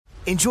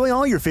Enjoy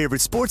all your favorite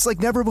sports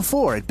like never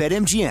before at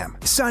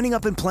BetMGM. Signing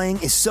up and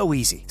playing is so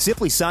easy.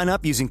 Simply sign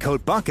up using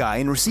code Buckeye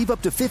and receive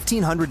up to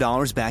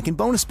 $1,500 back in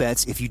bonus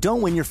bets if you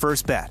don't win your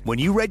first bet. When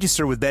you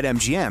register with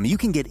BetMGM, you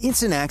can get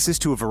instant access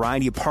to a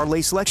variety of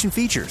parlay selection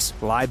features,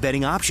 live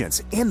betting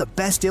options, and the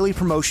best daily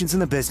promotions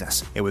in the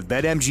business. And with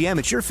BetMGM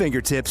at your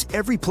fingertips,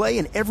 every play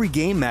and every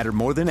game matter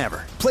more than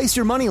ever. Place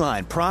your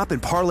moneyline, prop,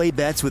 and parlay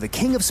bets with the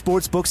king of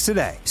sportsbooks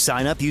today.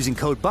 Sign up using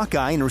code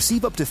Buckeye and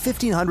receive up to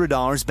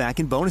 $1,500 back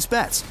in bonus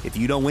bets if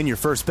you don't win your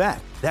first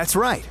bet. That's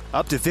right,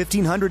 up to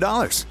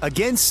 $1,500.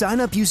 Again, sign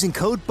up using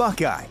code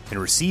Buckeye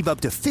and receive up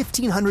to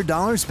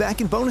 $1,500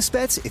 back in bonus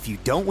bets if you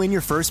don't win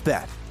your first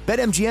bet.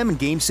 BetMGM and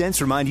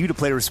GameSense remind you to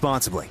play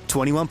responsibly.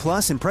 21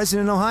 plus and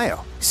present in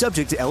Ohio.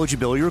 Subject to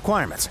eligibility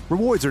requirements.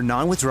 Rewards are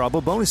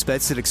non-withdrawable bonus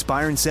bets that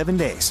expire in 7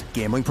 days.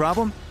 Gambling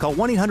problem? Call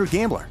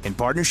 1-800-GAMBLER in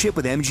partnership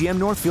with MGM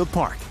Northfield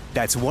Park.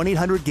 That's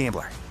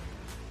 1-800-GAMBLER.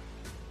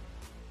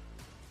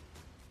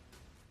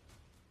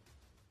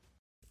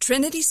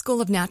 Trinity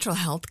School of Natural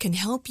Health can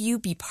help you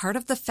be part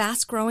of the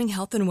fast-growing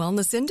health and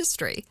wellness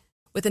industry.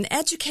 With an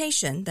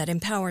education that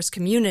empowers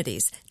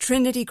communities,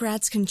 Trinity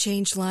grads can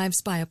change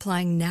lives by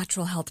applying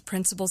natural health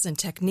principles and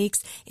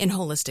techniques in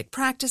holistic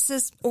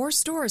practices or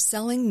stores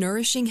selling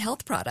nourishing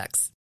health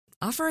products.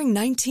 Offering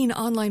 19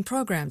 online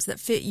programs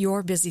that fit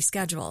your busy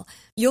schedule,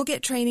 you'll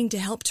get training to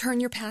help turn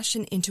your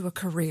passion into a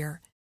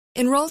career.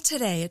 Enroll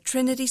today at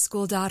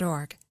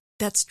trinityschool.org.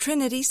 That's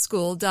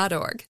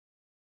trinityschool.org.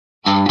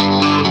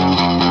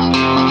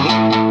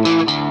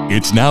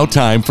 It's now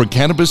time for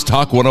Cannabis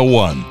Talk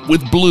 101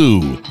 with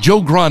Blue, Joe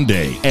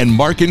Grande, and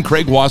Mark and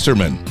Craig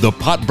Wasserman, the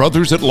Pot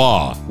Brothers at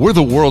Law. We're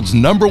the world's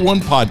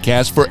 #1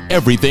 podcast for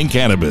everything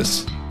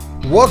cannabis.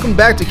 Welcome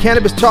back to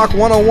Cannabis Talk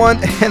 101,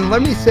 and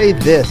let me say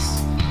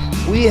this.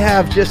 We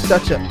have just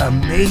such an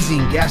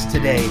amazing guest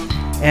today,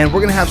 and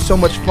we're going to have so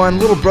much fun.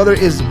 Little brother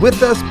is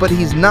with us, but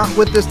he's not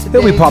with us today.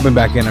 He'll be popping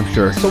back in, I'm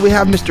sure. So we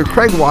have Mr.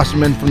 Craig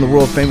Wasserman from the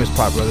world-famous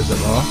Pot Brothers at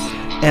Law.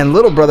 And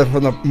little brother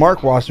from the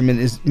Mark Wasserman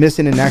is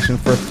missing in action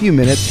for a few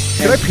minutes.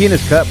 Should I pee in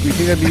his cup? You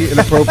think that'd be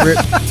inappropriate?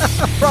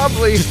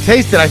 Probably. Just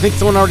taste it. I think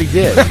someone already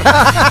did.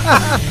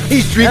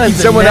 He's drinking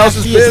someone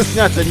else's piss.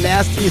 That's the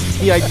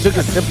nastiest tea. I took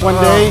a sip one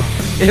day.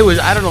 It was,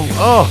 I don't know.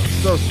 Oh,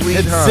 so sweet.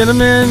 It's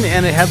cinnamon,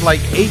 and it had like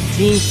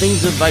 18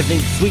 things of, I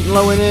think, sweet and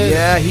low in it.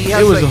 Yeah,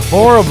 it was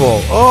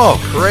horrible. Oh,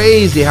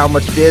 crazy how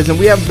much it is. And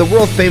we have the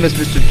world famous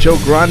Mr. Joe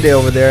Grande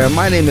over there. And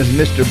my name is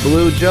Mr.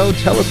 Blue. Joe,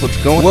 tell us what's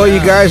going on. Well,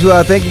 you guys,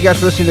 thank you guys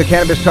for listening to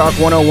Cannabis Talk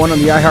 101 on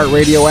the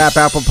iHeartRadio app,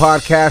 Apple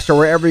Podcast, or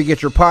wherever you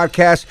get your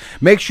podcasts.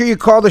 Make sure you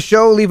call the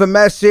show, leave a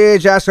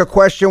message, ask a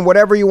question,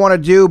 whatever you want to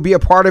do, be a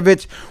part of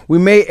it. We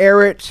may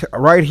air it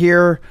right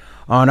here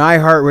on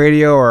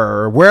iHeartRadio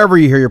or wherever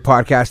you hear your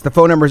podcast. The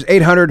phone number is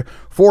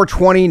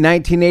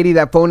 800-420-1980.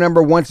 That phone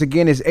number, once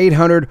again, is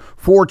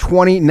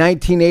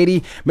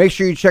 800-420-1980. Make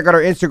sure you check out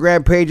our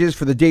Instagram pages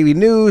for the daily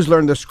news,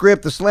 learn the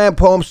script, the slam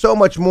poem, so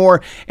much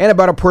more, and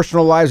about our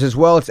personal lives as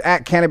well. It's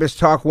at Cannabis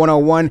Talk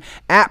 101,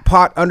 at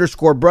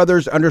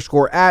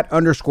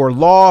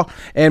pot_brothers_at_law,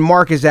 and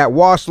Mark is at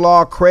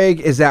Waslaw. Craig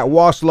is at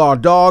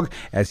Waslaw Dog,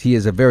 as he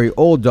is a very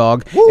old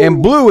dog. Woo.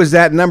 And Blue is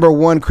at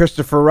 #1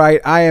 Christopher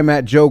Wright. I am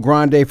at Joe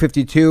Grande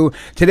 52.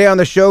 Today on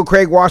the show,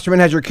 Craig Wasserman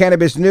has your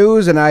cannabis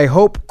news, and I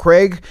hope,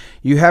 Craig,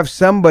 you have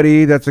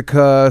somebody that's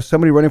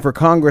somebody running for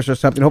Congress or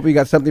something. Hope you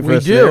got something for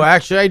us. We do.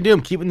 Actually, I do.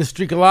 I'm keeping the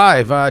streak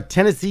alive.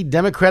 Tennessee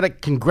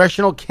Democratic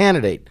congressional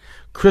candidate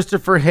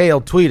Christopher Hale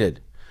tweeted,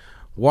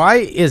 "Why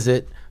is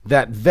it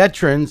that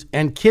veterans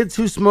and kids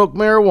who smoke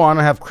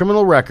marijuana have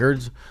criminal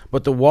records,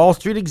 but the Wall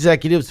Street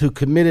executives who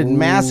committed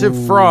massive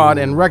fraud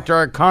and wrecked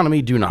our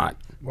economy do not?"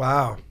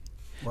 Wow.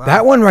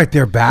 That one right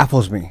there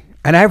baffles me.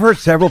 And I've heard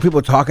several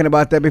people talking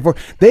about that before.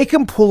 They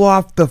can pull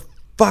off the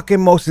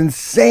fucking most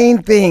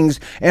insane things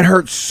and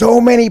hurt so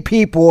many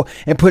people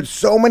and put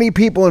so many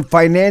people in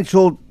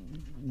financial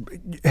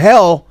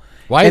hell.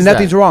 Why is and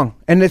nothing's wrong.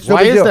 And it's no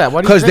Why big is deal. that?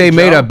 Because they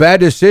made a bad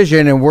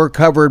decision and we're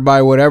covered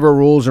by whatever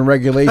rules and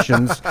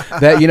regulations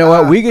that, you know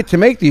what, we get to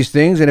make these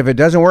things. And if it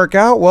doesn't work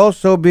out, well,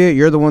 so be it.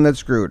 You're the one that's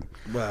screwed.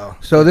 Wow.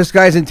 So this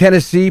guy's in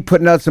Tennessee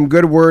putting out some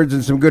good words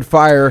and some good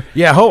fire.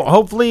 Yeah,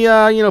 hopefully,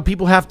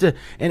 people have to,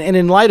 and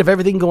in light of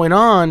everything going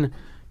on,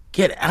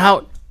 get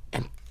out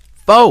and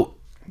vote.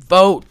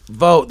 Vote.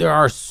 There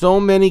are so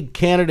many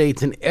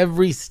candidates in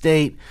every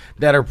state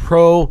that are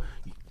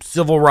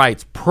pro-civil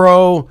rights,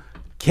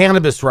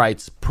 pro-cannabis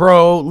rights,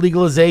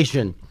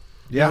 pro-legalization.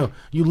 Yeah.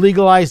 You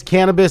legalize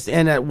cannabis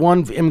and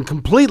in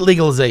complete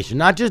legalization,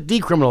 not just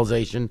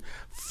decriminalization,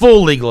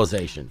 full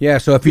legalization. Yeah,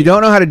 so if you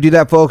don't know how to do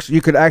that, folks,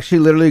 you could actually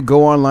literally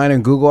go online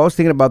and Google. I was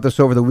thinking about this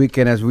over the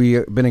weekend as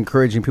we've been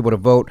encouraging people to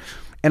vote.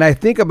 And I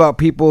think about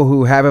people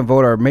who haven't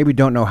voted or maybe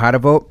don't know how to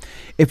vote.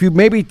 If you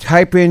maybe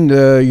type in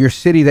your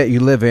city that you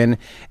live in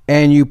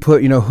and you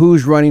put,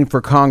 who's running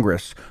for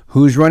Congress,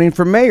 who's running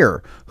for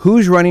mayor,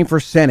 who's running for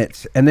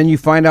Senate, and then you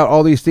find out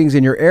all these things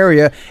in your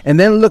area, and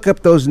then look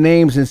up those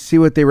names and see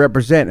what they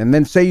represent. And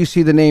then say you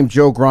see the name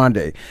Joe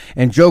Grande,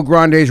 and Joe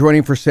Grande is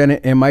running for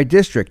Senate in my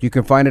district. You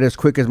can find it as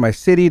quick as my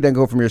city, then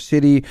go from your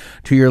city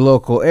to your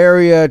local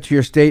area to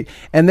your state,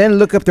 and then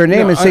look up their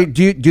name and say,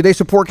 do they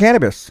support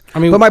cannabis? I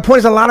mean, but my point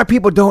is, a lot of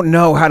people don't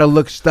know how to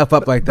look stuff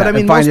up like that. But I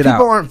mean, and find most it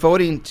people out. aren't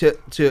voting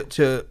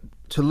to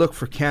look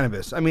for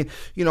cannabis. I mean,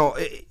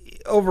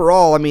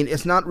 overall, I mean,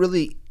 it's not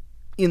really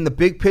in the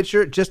big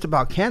picture just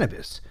about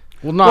cannabis.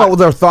 Well,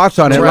 their thoughts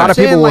on it. A lot of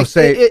people will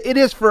say it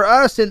is for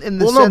us in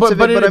the sense of it.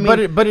 But I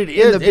mean, but it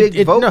is in the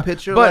big vote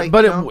picture. It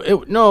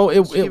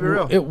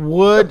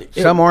would.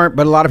 Some aren't,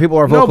 but a lot of people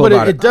are vocal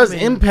about it. It does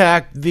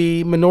impact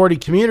the minority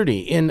community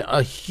in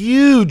a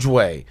huge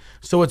way.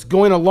 So it's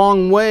going a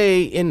long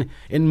way in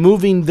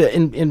moving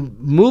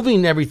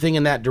moving everything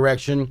in that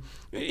direction.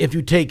 If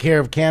you take care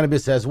of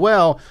cannabis as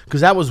well,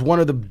 because that was one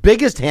of the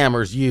biggest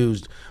hammers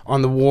used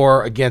on the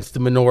war against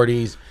the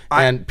minorities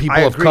and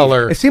people of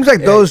color. It seems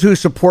like those who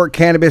support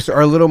cannabis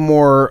are a little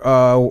more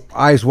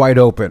eyes wide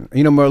open,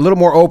 a little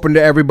more open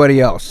to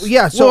everybody else.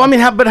 Yeah. So well, I mean,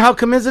 how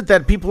come is it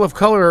that people of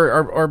color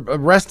are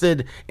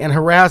arrested and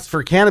harassed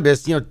for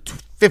cannabis?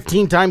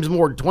 15 times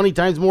more, 20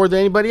 times more than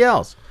anybody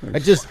else.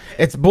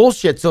 It's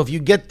bullshit. So if you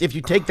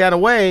take that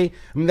away,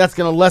 I mean, that's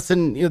going to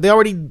lessen. They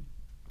already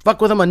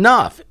fuck with them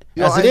enough.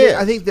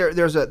 I think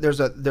there's a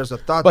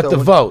thought. But though,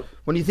 vote.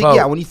 When you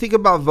think think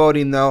about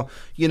voting though,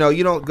 you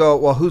don't go,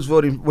 well, who's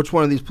voting? Which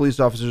one of these police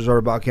officers are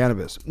about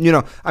cannabis?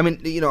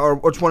 Or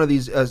which one of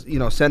these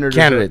senators,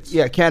 candidates,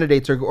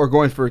 candidates are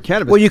going for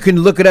cannabis. Well, you can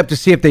look it up to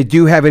see if they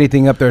do have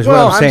anything up there. Is what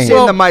I'm saying.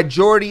 The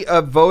majority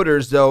of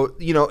voters though,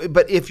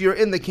 but if you're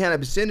in the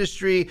cannabis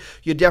industry,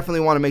 you definitely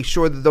want to make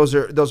sure that those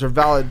are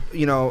valid,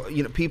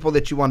 people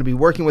that you want to be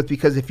working with,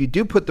 because if you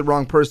do put the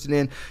wrong person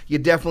in, you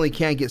definitely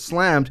can get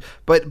slammed.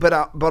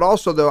 But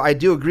also though, I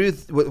do agree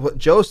with what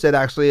Joe said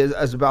actually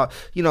as about,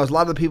 a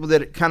lot of the people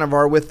that kind of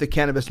are with the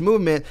cannabis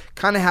movement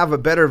kind of have a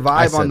better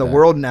vibe on the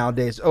world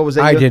nowadays. Oh, was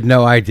that I you? did.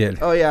 No, I did.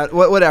 Oh yeah,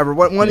 whatever.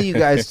 One of you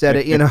guys said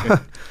it,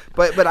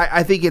 but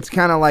I think it's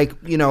kind of like,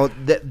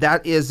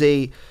 that is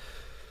a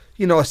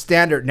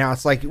standard now.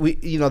 It's like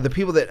the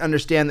people that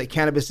understand that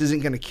cannabis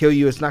isn't going to kill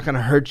you, it's not going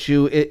to hurt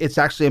you, it's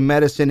actually a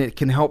medicine, it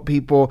can help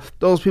people.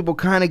 Those people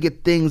kind of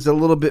get things a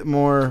little bit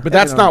more. But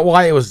that's not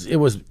why it was.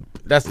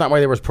 That's not why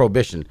there was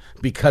prohibition,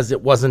 because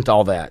it wasn't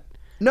all that.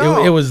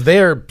 No, it was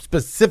there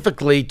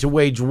specifically to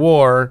wage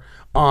war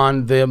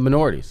on the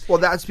minorities. Well,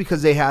 that's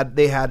because they had,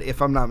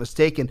 if I'm not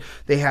mistaken,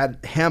 they had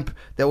hemp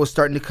that was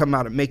starting to come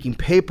out of making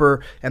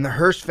paper, and the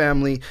Hearst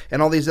family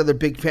and all these other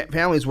big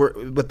families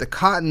but the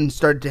cotton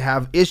started to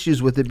have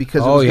issues with it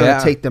because it was going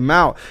to take them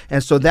out,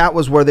 and so that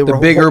was where they were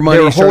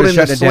holding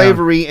the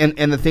slavery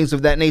and the things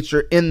of that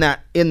nature in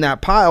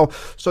that pile.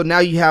 So now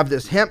you have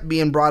this hemp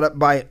being brought up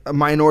by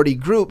minority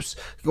groups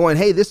going,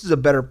 hey, this is a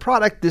better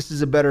product, this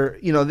is a better,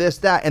 this,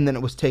 that, and then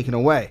it was taken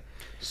away.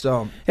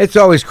 So it's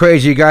always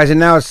crazy, guys, and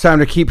now it's time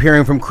to keep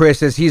hearing from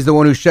Chris, as he's the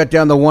one who shut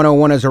down the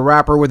 101 as a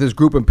rapper with his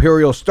group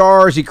Imperial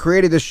Stars. He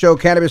created this show,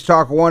 Cannabis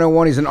Talk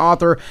 101. He's an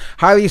author,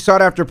 highly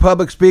sought after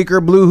public speaker.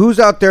 Blue, who's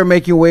out there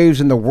making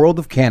waves in the world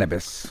of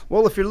cannabis?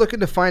 Well, if you're looking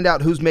to find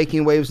out who's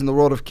making waves in the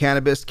world of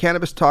cannabis,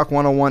 Cannabis Talk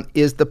 101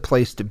 is the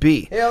place to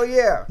be. Hell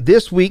yeah.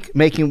 This week,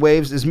 making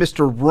waves is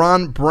Mr.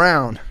 Ron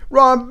Brown.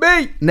 Ron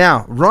B.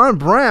 Now, Ron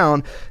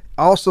Brown,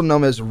 also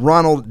known as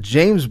Ronald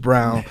James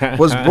Brown,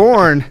 was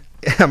born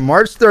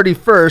March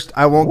 31st.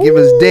 I won't give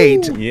his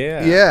date.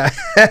 Yeah.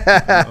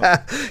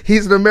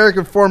 He's an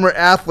American former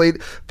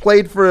athlete,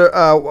 played for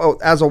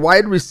as a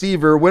wide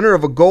receiver, winner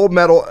of a gold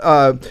medal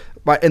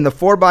in the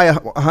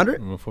 4x100?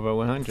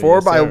 4x100.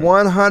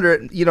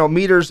 4x100,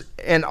 meters.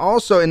 And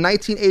also in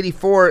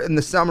 1984 in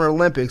the Summer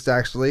Olympics,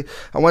 actually,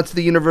 I went to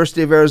the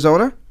University of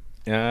Arizona.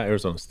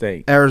 Arizona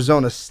State.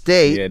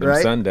 Yeah, them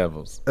right? Sun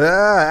Devils.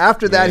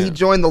 After that, he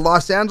joined the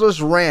Los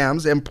Angeles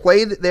Rams and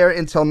played there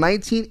until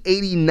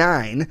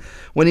 1989,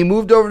 when he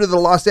moved over to the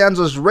Los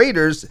Angeles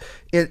Raiders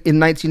in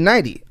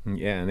 1990.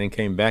 Yeah, and then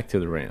came back to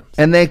the Rams.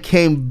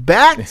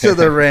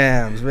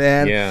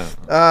 Man. Yeah.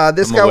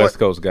 This I'm guy a West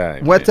Coast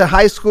guy. Went to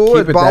high school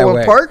at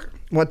Baldwin Park.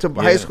 Went to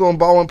high school in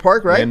Baldwin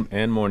Park, right?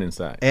 And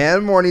Morningside.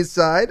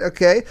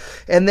 Okay.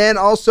 And then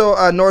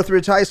also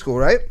Northridge High School,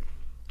 right?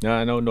 No,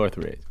 I know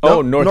Northridge.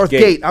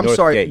 Northgate. I'm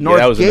sorry.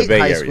 Northgate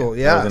High School.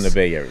 Yeah, that was in the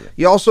Bay Area.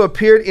 He also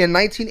appeared in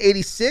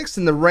 1986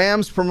 in the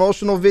Rams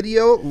promotional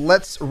video,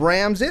 Let's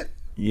Rams It.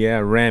 Yeah,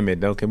 ram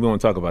it. Okay, we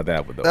won't talk about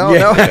that one, though.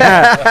 No.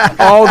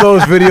 All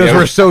those videos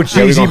were so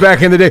cheesy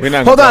back in the day.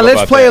 Hold on,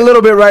 let's play a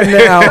little bit right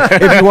now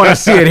if you want to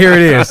see it. Here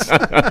it is.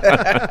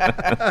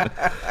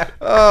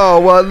 Oh,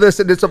 well,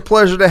 listen, it's a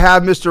pleasure to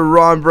have Mr.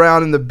 Ron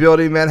Brown in the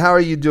building, man. How are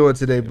you doing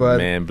today, bud?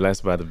 Man,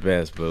 blessed by the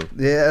best, boo.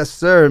 Yes,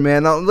 sir,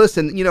 man. Now,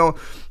 listen,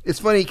 it's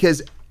funny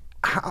because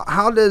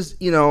how does,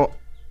 an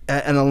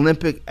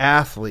Olympic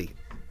athlete,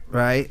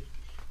 right,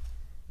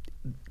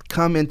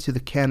 come into the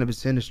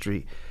cannabis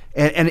industry?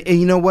 And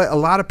you know what? A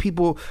lot of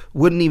people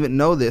wouldn't even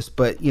know this,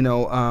 but,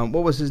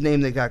 what was his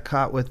name that got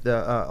caught with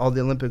all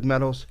the Olympic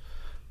medals?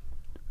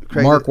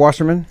 Mark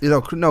Wasserman?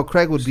 No,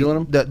 Craig would be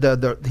Stealing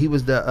him? he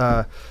was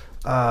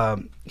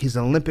he's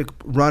an Olympic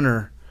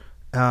runner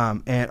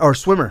or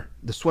swimmer.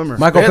 The swimmer.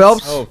 Michael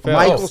Phelps? Oh, Phelps.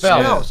 Michael Oh,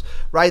 Phelps,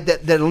 right?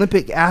 That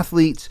Olympic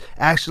athletes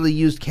actually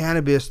used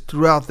cannabis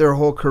throughout their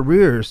whole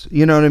careers.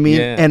 You know what I mean?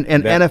 Yeah, and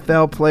that-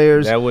 NFL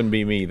players. That wouldn't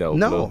be me though.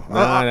 No, Blue.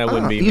 That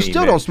wouldn't be me. You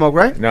still man. don't smoke,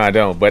 right? No, I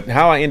don't. But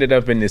how I ended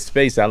up in this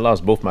space, I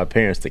lost both my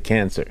parents to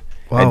cancer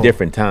Wow. at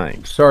different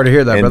times. Sorry to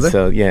hear that, And brother.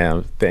 so,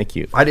 yeah, thank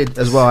you. I did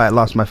as well. I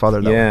lost my father.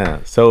 That way. Yeah.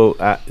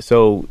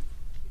 So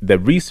the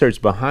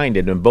research behind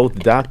it, and both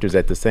doctors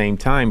at the same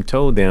time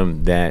told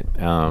them that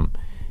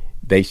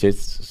they should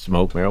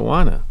smoke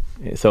marijuana.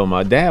 So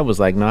my dad was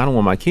like, "No, I don't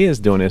want my kids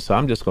doing this, so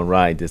I'm just gonna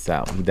ride this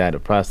out." He died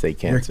of prostate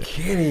cancer. You're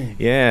kidding.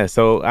 Yeah.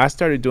 So I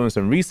started doing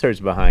some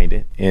research behind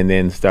it, and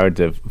then started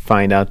to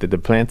find out that the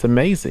plant's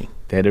amazing.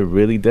 That it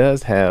really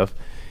does have,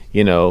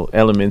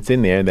 elements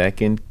in there that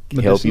can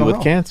help you Medicinal with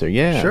health. cancer.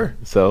 Yeah. Sure.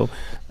 So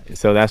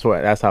that's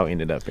how I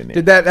ended up in there.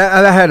 Did that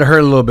had to hurt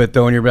a little bit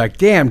though, and you're like,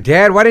 "Damn,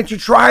 Dad, why didn't you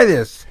try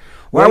this?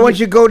 Why Well, wouldn't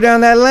you go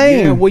down that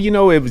lane?" Yeah,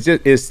 well, it was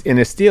just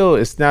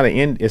it's not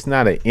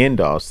an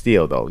end all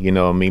still though. You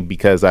know what I mean?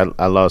 Because I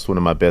lost one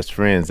of my best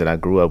friends that I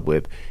grew up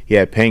with. He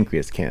had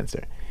pancreas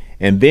cancer.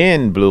 And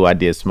then Blue, I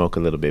did smoke a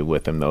little bit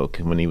with him though,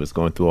 'cause when he was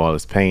going through all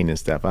his pain and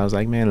stuff. I was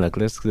like, man, look,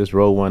 let's just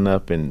roll one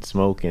up and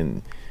smoke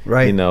and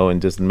Right.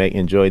 and just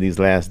enjoy these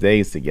last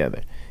days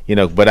together.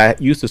 But I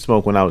used to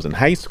smoke when I was in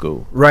high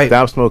school. Right.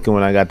 Stopped smoking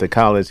when I got to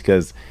college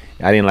because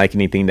I didn't like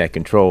anything that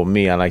controlled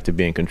me. I like to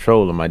be in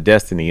control of my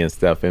destiny and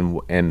stuff, and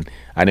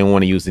I didn't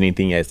want to use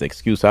anything as an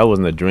excuse. I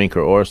wasn't a drinker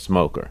or a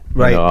smoker,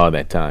 Right. all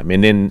that time,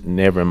 and then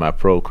never in my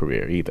pro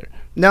career either.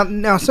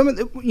 Now, some of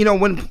the,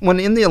 when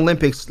in the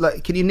Olympics,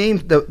 like, can you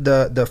name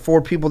the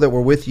four people that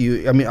were with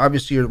you? I mean,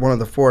 obviously you're one of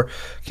the four.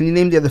 Can you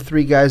name the other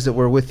three guys that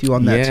were with you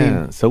on that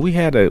team? So we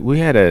had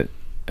a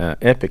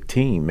epic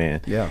team,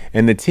 man. Yeah.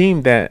 And the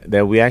team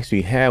that we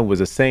actually had was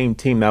the same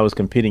team that I was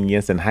competing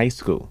against in high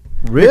school.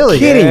 Really?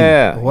 kidding.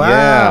 Yeah, Wow.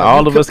 yeah.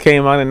 All of us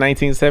came out in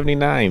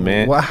 1979,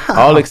 man. Wow.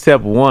 All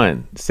except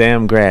one,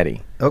 Sam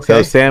Grady. Okay.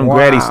 So Sam Wow.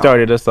 Grady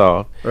started us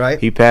off. Right.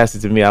 He passed it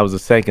to me. I was the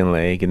second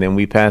leg, and then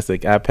I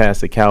passed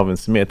to Calvin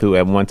Smith, who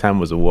at one time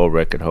was a world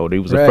record holder. He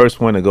was Right. the first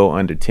one to go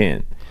under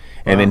 10.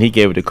 And then he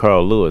gave it to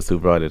Carl Lewis, who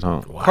brought it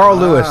home. Carl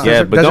Lewis.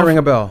 Yeah, but doesn't don't- ring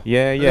a bell.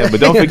 Yeah, but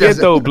don't forget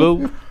though,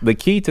 Blue. The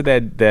key to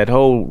that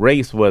whole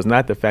race was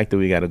not the fact that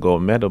we got a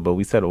gold medal, but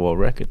we set a world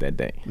record that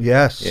day.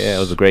 Yes. Yeah, it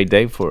was a great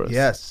day for us.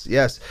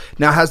 Yes.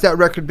 Now, has that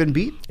record been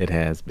beat? It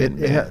has been.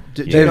 It man. ha-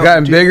 d- Yeah. They've know-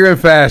 gotten do- bigger and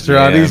faster.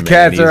 Yeah, These man,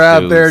 cats these are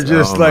out there dudes,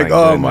 just like,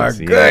 oh my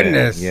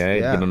goodness. Yeah, Yeah.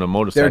 get on a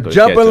motorcycle. They're to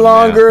jumping catch 'em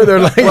longer. now. They're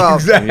like, Well,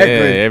 exactly.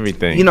 Yeah,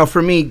 everything.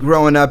 For me,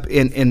 growing up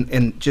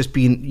in just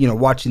being,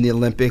 watching the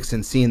Olympics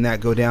and seeing that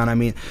go down, I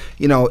mean,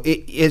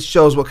 it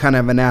shows what kind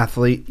of an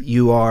athlete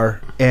you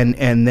are, and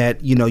that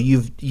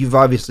you've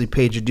obviously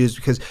paid your dues,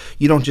 because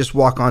you don't just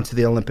walk onto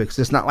the Olympics.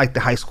 It's not like the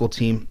high school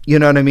team. You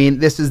know what I mean?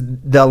 This is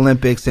the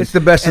Olympics. It's the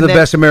best of the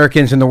best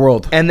Americans in the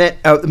world. and then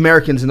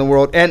Americans in the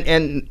world,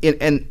 and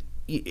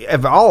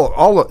of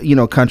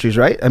all countries,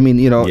 right? I mean,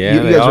 Yeah, you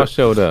they guys all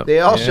showed up. They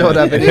all Yeah. showed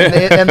up, and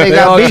they They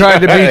got all beat. tried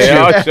to beat They you.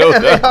 all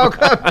showed They up. all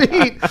got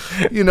beat.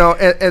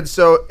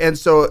 And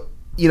so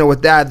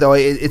with that though,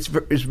 it's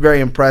very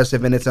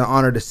impressive, and it's an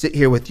honor to sit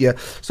here with you.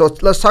 So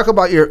let's talk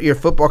about your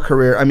football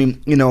career. I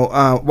mean,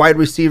 wide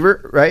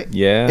receiver, right?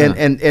 Yeah.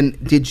 And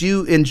did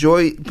you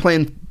enjoy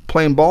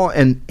playing ball?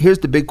 And here's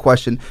the big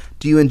question: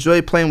 do you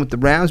enjoy playing with the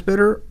Rams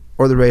better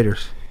or the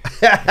Raiders?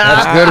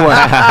 That's a good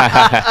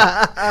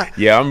one.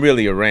 Yeah, I'm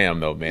really a Ram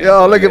though, man.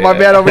 Yo, look at my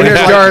man over He here.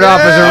 started off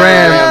as a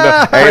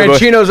Ram. Hey, but-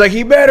 Franchino's like,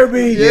 he better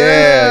be.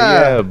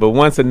 Yeah. But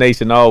once a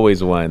nation,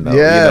 always one, though.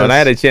 Yes. And I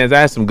had a chance.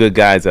 I had some good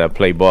guys that I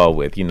played ball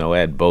with. I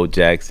had Bo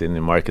Jackson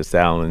and Marcus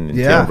Allen and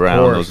Yeah, Tim of Brown,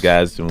 course. those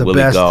guys, and The Willie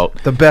best-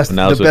 Gault. the best- when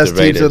I was the with best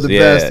teams are Raiders. the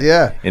best,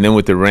 yeah. And then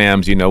with the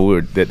Rams, we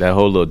were that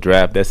whole little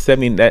draft.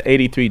 That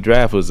 83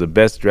 draft was the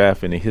best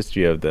draft in the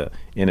history of the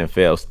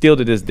NFL, still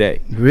to this day.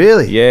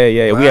 Really?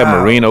 Yeah. We had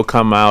Wow. Marino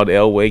come out,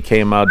 Elway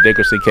came out,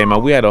 Dickerson came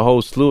out. We had a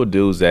whole slew of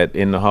dudes that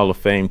in the Hall of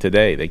Fame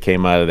today. They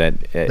came out of that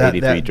 83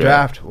 that draft.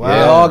 draft. Wow. They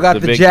Yeah, all it got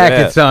was a the big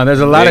jackets draft. on.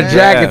 There's a lot of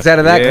jackets out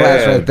of that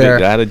class right there.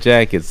 Big lot of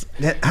jackets.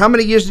 How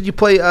many years did you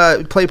play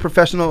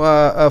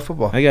professional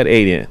football? I got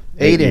 8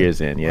 Eight in. years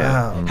in.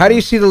 Yeah. Wow. How do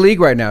you see the league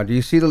right now? Do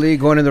you see the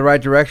league going in the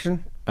right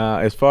direction?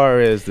 As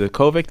far as the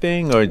COVID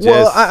thing, or just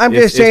Well, I'm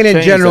just it's saying in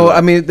changed a general. lot. I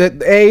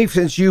mean,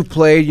 since you've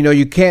played,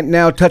 you can't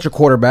now touch a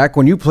quarterback.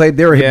 When you played,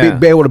 they were Yeah.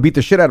 be able to beat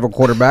the shit out of a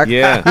quarterback.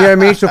 Yeah. You know what I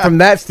mean? So from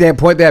that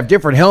standpoint, they have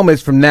different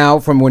helmets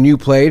from when you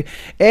played.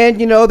 And,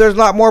 there's a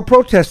lot more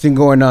protesting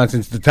going on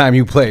since the time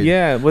you played.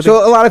 Yeah, well,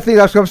 So a lot of things,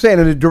 that's what I'm saying,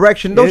 in the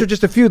direction, those are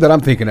just a few that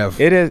I'm thinking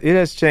of. It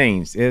has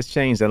changed. It has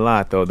changed a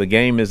lot, though. The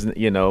game is,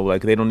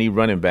 like they don't need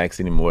running backs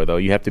anymore, though.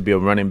 You have to be a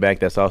running back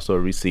that's also a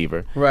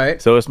receiver. Right.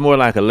 So it's more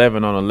like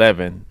 11 on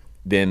 11.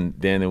 than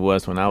it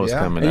was when I was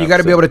coming up. And you got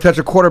to be able to touch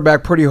a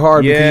quarterback pretty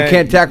hard because you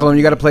can't tackle him.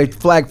 You got to play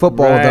flag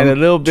football with them. A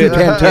little bit,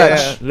 can't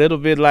touch. A little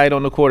bit light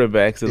on the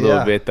quarterbacks, a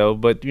little bit though.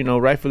 But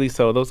rightfully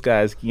so. Those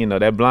guys,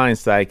 that blind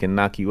side can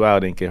knock you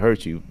out and can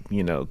hurt you,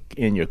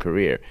 in your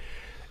career.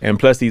 And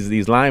plus these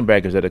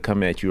linebackers that are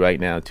coming at you right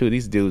now too.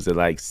 These dudes are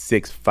like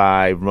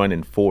 6'5",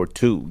 running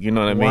 4.2. You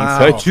know what I mean? Wow.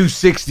 So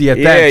 260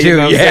 at that too. You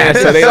know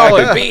So they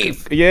solid like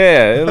beef.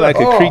 They're like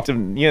a creature,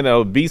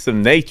 beast of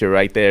nature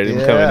right there,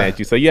 them coming at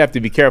you. So you have to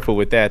be careful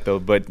with that though.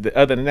 But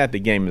other than that, the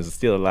game is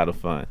still a lot of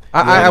fun.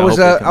 I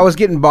was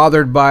getting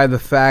bothered by the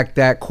fact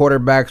that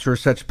quarterbacks were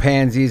such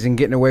pansies and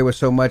getting away with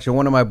so much. And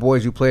one of my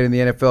boys who played in the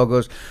NFL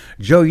goes,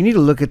 "Joe, you need to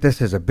look at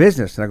this as a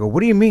business." And I go,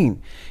 "What do you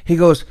mean?" He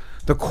goes,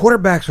 "The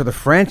quarterbacks are the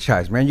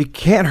franchise, man. You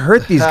can't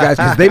hurt these guys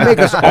because they make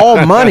us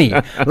all money.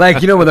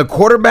 Like, when the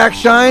quarterback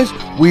shines,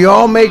 we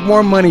all make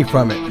more money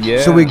from it.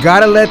 Yeah. So we got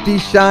to let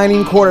these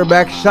shining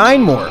quarterbacks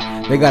shine more.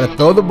 They got to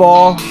throw the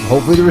ball.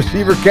 Hopefully the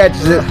receiver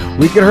catches it.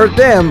 We can hurt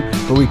them,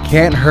 but we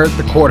can't hurt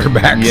the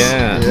quarterbacks."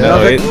 Yeah.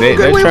 No, They're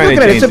trying trying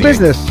to change it's a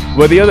business.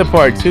 Well, the other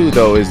part too,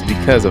 though, is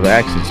because of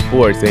action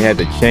sports, they had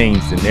to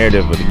change the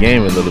narrative of the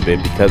game a little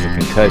bit because of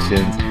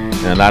concussions.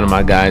 And a lot of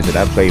my guys that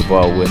I play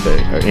ball with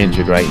are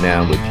injured right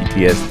now with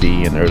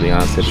PTSD and early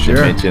onset of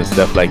dementia and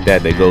stuff like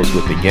that goes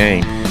with the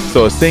game.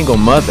 So a single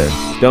mother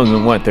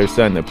doesn't want their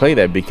son to play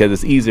that because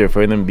it's easier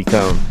for them to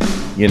become,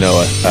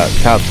 a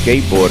top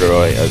skateboarder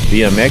or a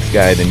BMX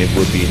guy than it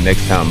would be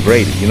next Tom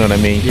Brady. You know what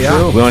I mean?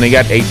 Yeah. We only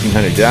got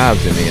 1,800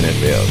 jobs in the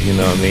NFL. You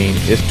know what I mean?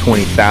 It's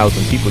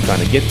 20,000 people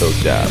trying to get those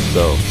jobs.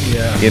 So,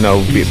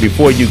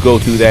 before you go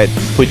through that,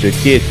 put your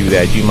kid through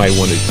that, you might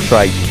want to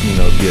try,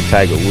 be a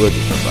Tiger Woods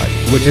or somebody.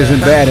 Which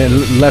isn't bad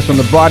and less on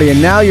the body.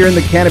 And now you're in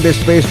the cannabis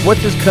space.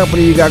 What's this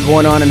company you got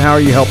going on and how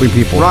are you helping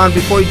people? Ron,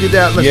 before you do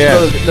that,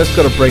 let's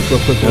go to break real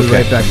quick. We'll be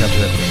right back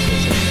after that.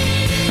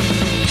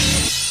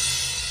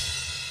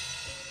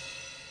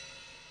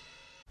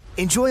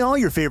 Enjoy all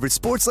your favorite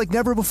sports like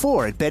never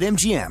before at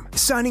BetMGM.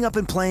 Signing up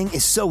and playing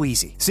is so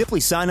easy. Simply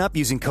sign up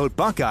using code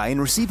Buckeye and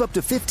receive up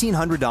to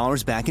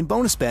 $1,500 back in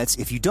bonus bets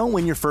if you don't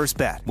win your first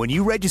bet. When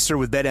you register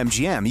with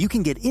BetMGM, you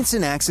can get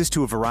instant access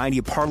to a variety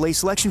of parlay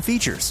selection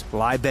features,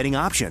 live betting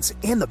options,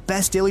 and the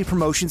best daily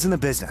promotions in the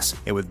business.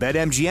 And with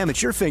BetMGM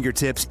at your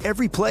fingertips,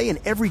 every play and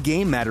every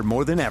game matter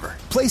more than ever.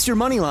 Place your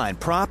moneyline,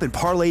 prop, and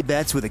parlay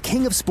bets with the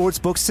king of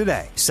sportsbooks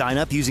today. Sign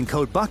up using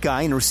code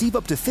Buckeye and receive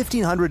up to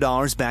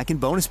 $1,500 back in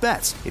bonus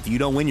bets if you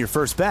don't win your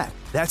first bet.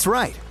 That's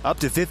right, up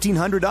to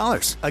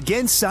 $1,500.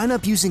 Again, sign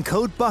up using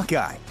code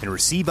Buckeye and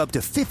receive up to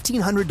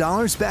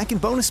 $1,500 back in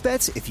bonus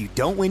bets if you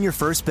don't win your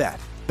first bet.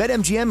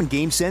 BetMGM and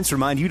GameSense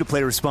remind you to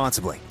play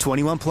responsibly.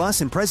 21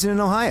 plus and present in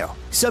Ohio.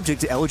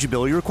 Subject to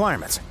eligibility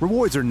requirements.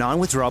 Rewards are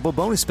non-withdrawable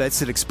bonus bets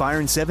that expire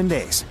in 7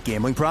 days.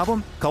 Gambling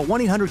problem? Call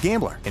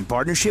 1-800-GAMBLER in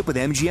partnership with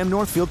MGM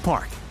Northfield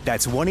Park.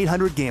 That's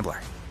 1-800-GAMBLER.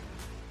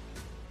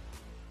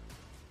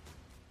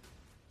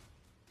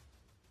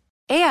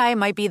 AI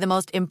might be the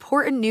most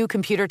important new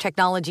computer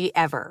technology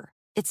ever.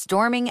 It's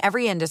storming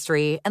every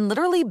industry, and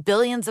literally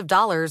billions of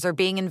dollars are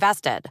being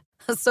invested.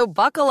 So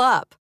buckle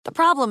up. The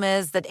problem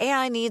is that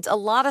AI needs a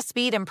lot of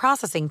speed and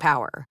processing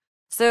power.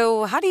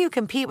 So how do you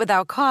compete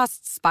without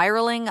costs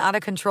spiraling out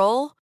of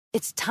control?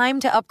 It's time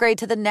to upgrade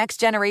to the next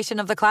generation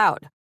of the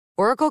cloud.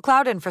 Oracle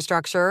Cloud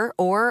Infrastructure,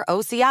 or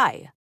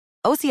OCI.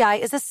 OCI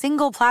is a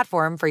single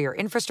platform for your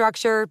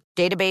infrastructure,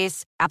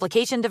 database,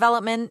 application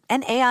development,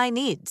 and AI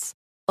needs.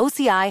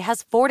 OCI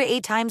has 4 to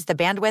 8 times the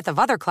bandwidth of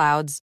other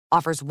clouds,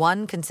 offers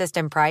one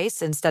consistent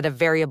price instead of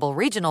variable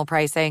regional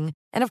pricing,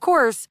 and of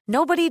course,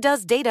 nobody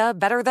does data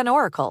better than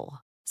Oracle.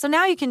 So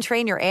now you can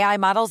train your AI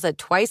models at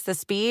twice the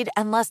speed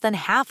and less than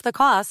half the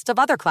cost of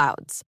other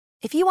clouds.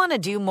 If you want to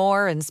do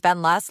more and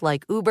spend less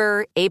like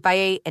Uber,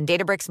 8x8, and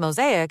Databricks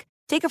Mosaic,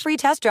 take a free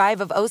test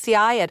drive of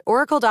OCI at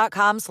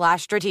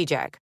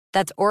oracle.com/strategic.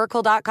 That's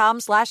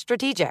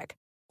oracle.com/strategic.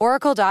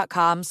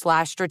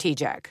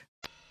 Oracle.com/strategic.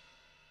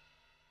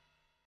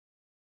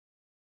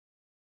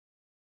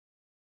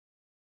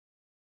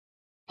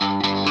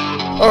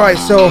 All right,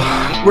 so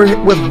we're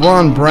with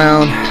Ron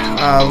Brown,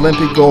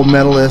 Olympic gold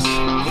medalist,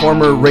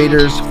 former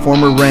Raiders,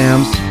 former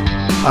Rams.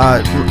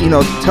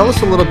 Tell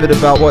us a little bit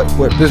about what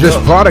There's this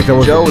product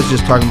that Joe was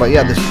just talking about.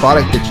 Yeah, this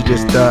product that you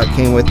just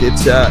came with.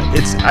 It's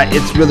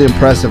really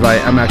impressive.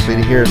 I'm actually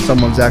to hear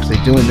someone's actually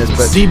doing this.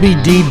 But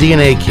CBD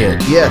DNA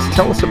kit. Yes,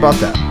 tell us about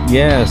that.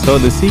 Yeah, so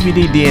the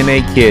CBD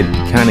DNA kit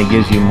kind of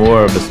gives you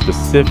more of a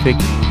specific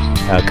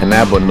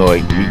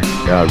cannabinoid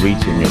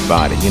reach in your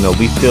body.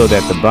 We feel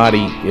that the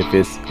body, if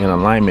it's in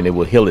alignment, it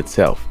will heal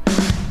itself.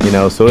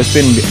 So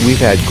we've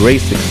had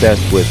great success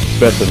with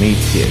special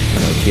needs kids,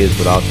 kids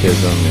with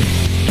autism and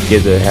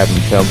kids that are having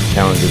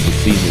challenges with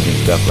seizures and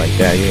stuff like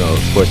that.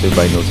 Of course,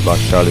 everybody knows about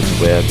Charlotte's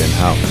Web and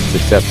how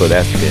successful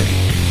that's been.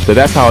 So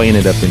that's how I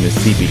ended up in the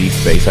CBD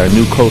space. Our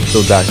new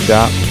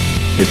coastal.shop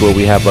is where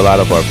we have a lot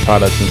of our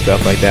products and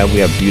stuff like that. We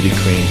have beauty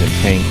creams and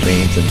pain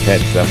creams and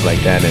pet stuff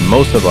like that. And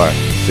most of our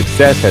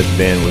success has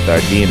been with our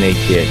DNA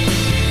kit,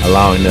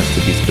 allowing us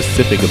to be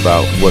specific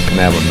about what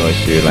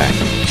cannabinoids you're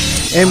lacking.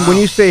 And when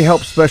you say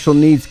help special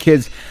needs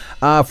kids,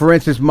 For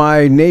instance,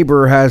 my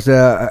neighbor has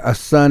a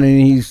son, and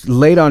he's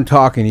late on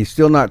talking. He's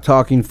still not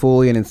talking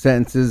fully and in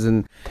sentences,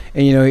 and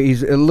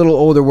he's a little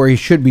older where he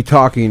should be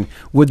talking.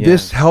 Would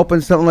this help in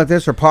something like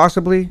this, or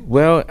possibly?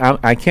 Well,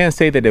 I can't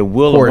say that it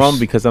will or won't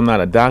because I'm not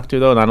a doctor,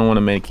 though, and I don't want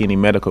to make any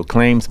medical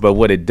claims. But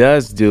what it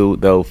does do,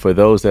 though, for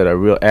those that are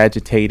real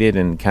agitated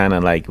and kind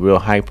of like real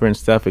hyper and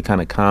stuff, it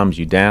kind of calms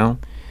you down.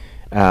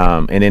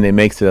 And then it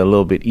makes it a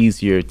little bit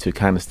easier to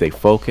kind of stay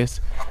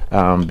focused,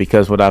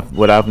 because what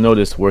I've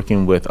noticed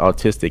working with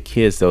autistic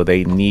kids, though,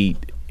 they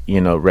need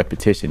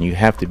repetition. You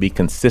have to be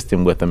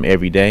consistent with them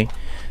every day.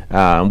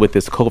 With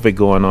this COVID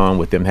going on,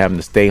 with them having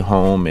to stay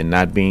home and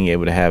not being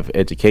able to have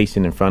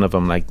education in front of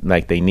them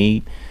like they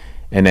need,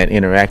 and that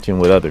interaction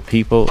with other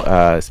people,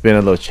 it's been a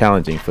little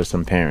challenging for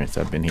some parents,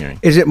 I've been hearing.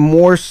 Is it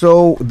more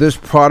so this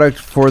product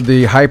for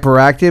the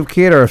hyperactive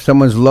kid, or if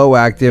someone's low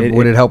active,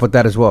 would it help with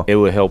that as well? It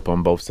would help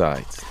on both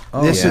sides.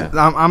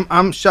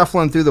 I'm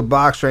shuffling through the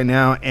box right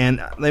now,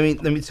 and let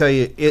me tell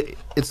you,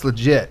 it's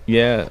legit.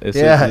 Yeah, it's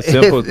a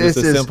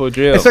simple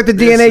drill. It's like the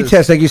DNA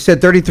test, like you said,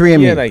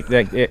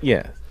 33andMe.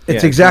 Yeah,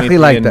 It's exactly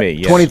like that.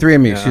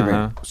 23andMe, excuse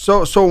me.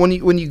 So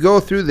when you go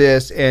through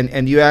this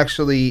and you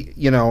actually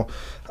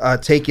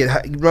take it,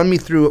 run me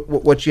through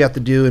what you have to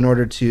do in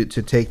order to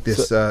take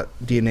this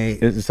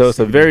DNA. So it's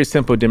a very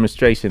simple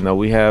demonstration, though.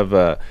 We have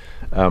a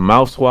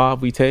mouth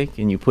swab we take,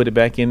 and you put it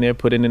back in there,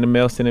 put it in the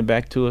mail, send it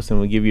back to us, and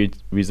we'll give you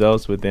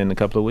results within a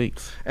couple of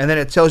weeks. And then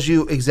it tells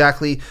you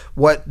exactly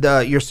what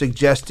your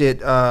suggested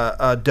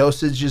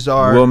dosages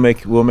are.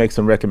 We'll make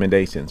some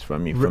recommendations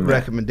from you.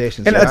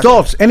 Recommendations. And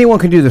adults, anyone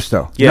can do this,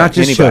 though. Yeah, not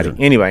just anybody.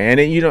 children. Anyway,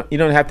 and you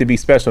don't have to be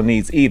special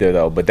needs either,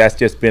 though. But that's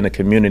just been a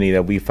community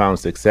that we found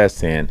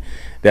success in.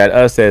 That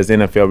us as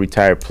NFL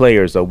retired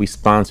players, we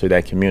sponsor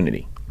that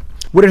community.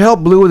 Would it help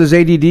Blue with his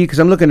ADD? Because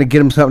I'm looking to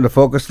get him something to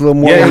focus a little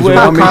more. Yeah, it will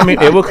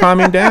calm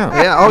him down.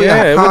 Yeah,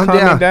 it will calm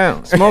him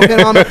down. Smoking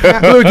on a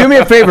pound. Blue, do me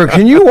a favor.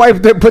 Can you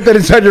put that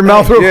inside your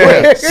mouth real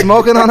quick?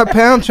 Smoking on a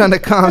pound, trying to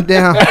calm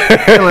down.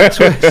 Craig's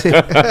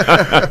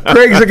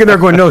looking there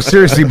going, no,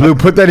 seriously, Blue,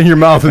 put that in your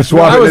mouth and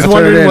swab it. I was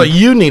wondering what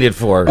you need it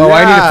for. Oh,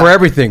 I need it for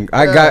everything.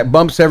 I got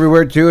bumps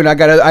everywhere, too, and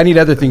I need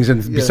other things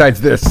besides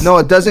this. No,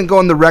 it doesn't go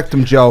in the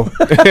rectum, Joe.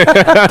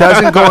 It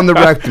doesn't go in the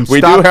rectum. We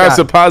do have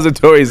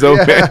suppositories,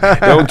 okay?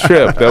 Don't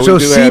trip. So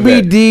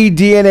CBD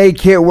DNA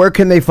kit, where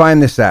can they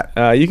find this at?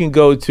 You can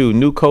go to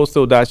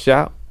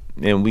newcoastal.shop,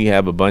 and we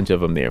have a bunch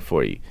of them there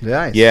for you.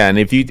 Nice. Yeah, and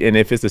if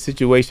it's a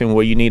situation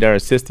where you need our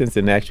assistance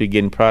in actually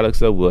getting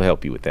products up, we'll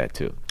help you with that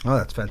too. Oh,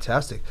 that's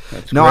fantastic.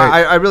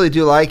 I really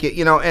do like it.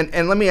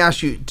 And let me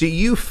ask you, do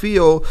you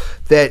feel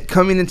that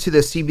coming into the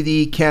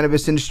CBD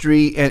cannabis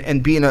industry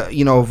and being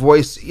a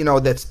voice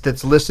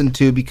that's listened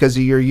to because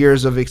of your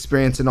years of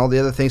experience and all the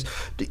other things,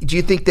 do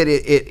you think that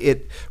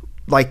it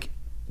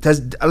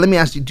let me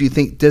ask you,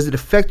 does it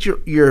affect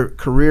your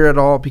career at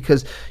all?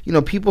 Because,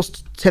 people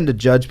tend to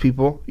judge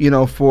people,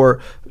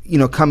 for,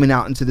 coming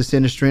out into this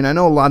industry. And I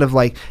know a lot of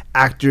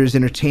actors,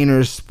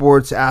 entertainers,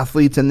 sports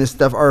athletes and this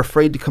stuff are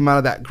afraid to come out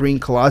of that green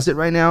closet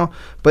right now,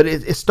 but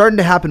it's starting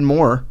to happen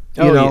more.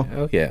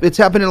 Yeah. It's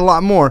happening a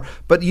lot more,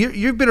 but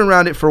you've been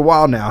around it for a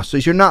while now. So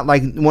you're not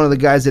like one of the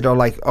guys that are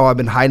like, oh, I've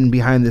been hiding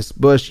behind this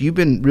bush. You've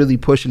been really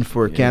pushing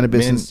for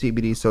cannabis and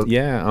CBD. So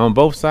yeah, on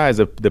both sides,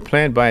 the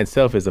plant by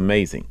itself is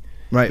amazing.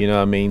 Right. You know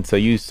what I mean? So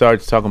you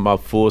start talking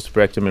about full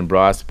spectrum and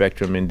broad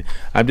spectrum, and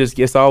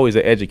it's always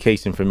an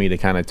education for me to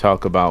kind of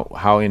talk about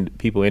how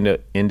people end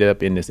up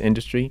in this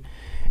industry.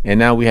 And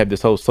now we have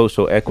this whole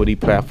social equity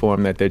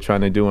platform that they're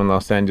trying to do in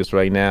Los Angeles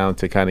right now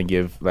to kind of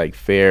give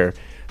fair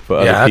for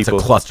other people. Yeah, that's a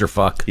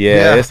clusterfuck.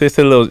 Yeah, it's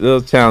a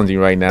little challenging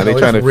right now. They're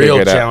trying to figure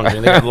it out. Real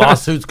challenging. They got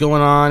lawsuits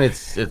going on.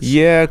 It's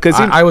because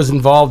I was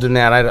involved in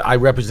that. I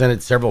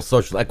represented several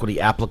social equity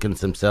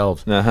applicants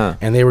themselves,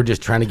 and they were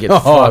just trying to get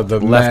fucked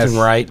left and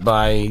right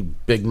by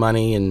big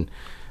money and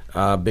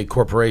big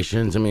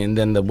corporations. I mean, and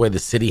then the way the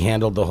city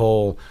handled the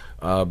whole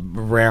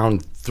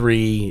round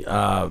 3,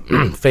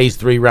 phase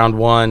 3, round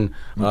 1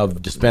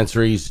 of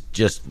dispensaries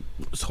just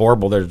was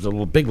horrible. There's a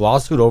big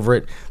lawsuit over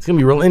it. It's gonna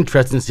be real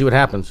interesting to see what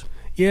happens.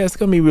 Yeah, it's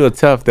going to be real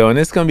tough, though. And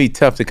it's going to be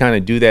tough to kind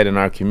of do that in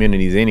our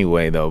communities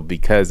anyway, though,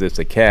 because it's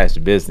a cash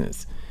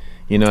business.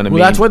 You know what I mean?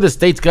 Well, that's where the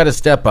state's got to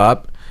step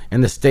up,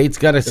 and the state's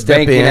got to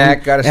step in.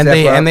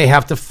 And they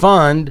have to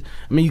fund.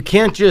 I mean, you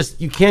can't just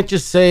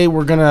say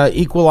we're going to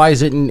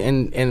equalize it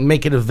and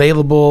make it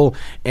available.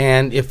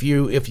 And if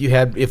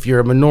you're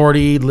a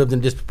minority, lived in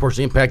a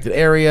disproportionately impacted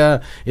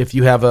area, if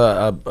you have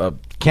a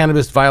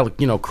cannabis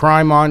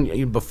crime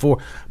on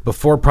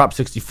before Prop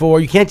 64,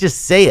 you can't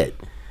just say it.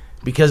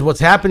 Because what's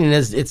happening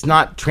is it's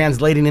not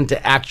translating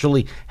into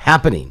actually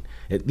happening.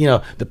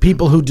 The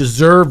people who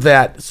deserve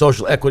that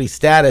social equity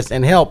status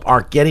and help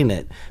aren't getting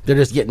it. They're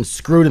just getting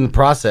screwed in the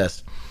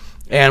process.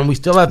 And we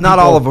still have not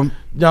all of them.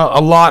 No, a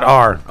lot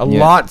are. A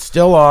lot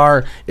still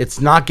are.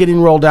 It's not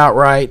getting rolled out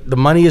right. The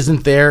money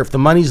isn't there. If the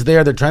money's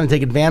there, they're trying to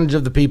take advantage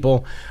of the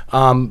people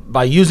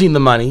by using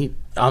the money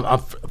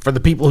for the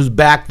people whose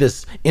back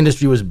this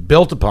industry was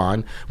built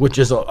upon, which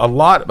is a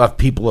lot of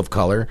people of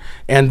color,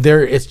 and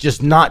it's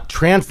just not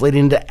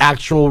translating into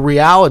actual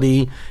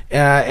reality.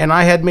 And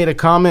I had made a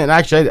comment, and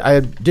actually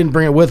I didn't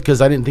bring it with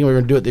because I didn't think we were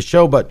going to do it this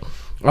show, but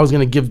I was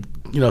going to give,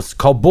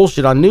 call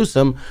bullshit on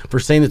Newsom for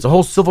saying it's a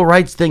whole civil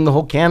rights thing, the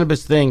whole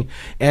cannabis thing,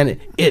 and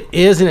it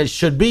is and it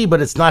should be,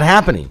 but it's not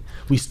happening.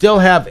 We still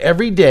have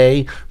every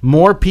day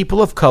more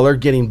people of color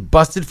getting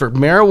busted for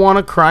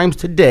marijuana crimes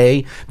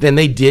today than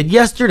they did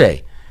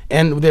yesterday.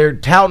 And they're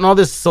touting all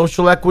this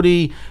social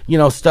equity,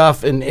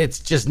 stuff, and it's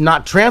just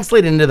not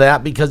translated into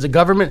that because the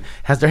government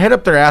has their head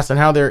up their ass on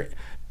how they're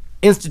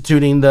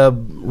instituting the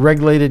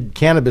regulated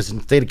cannabis in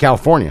the state of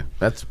California.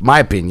 That's my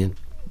opinion.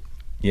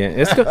 Yeah,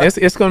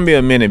 it's going to be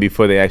a minute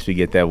before they actually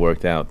get that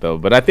worked out, though.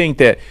 But I think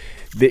that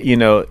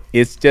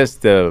it's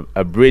just a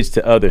bridge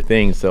to other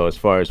things. So as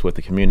far as what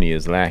the community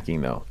is lacking,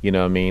 though, I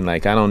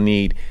don't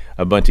need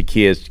a bunch of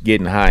kids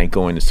getting high and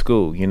going to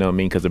school,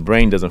 because the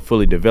brain doesn't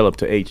fully develop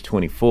to age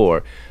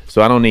 24.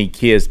 So I don't need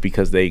kids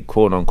because they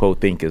quote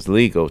unquote think it's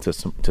legal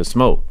to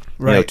smoke.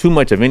 Right. Too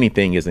much of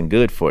anything isn't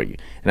good for you.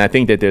 And I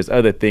think that there's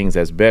other things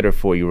that's better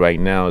for you right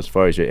now as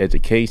far as your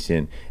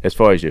education, as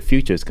far as your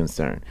future is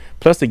concerned.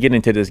 Plus, to get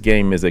into this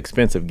game is an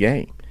expensive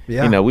game.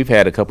 Yeah. We've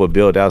had a couple of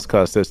build outs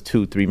cost us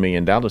 $2-3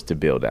 million to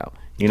build out.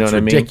 You know what I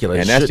mean?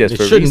 Ridiculous. And that's just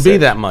for shouldn't research. Be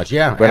that much.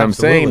 Yeah. But absolutely. I'm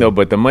saying though,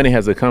 but the money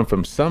has to come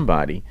from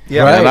somebody.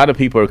 Yeah. Right. And a lot of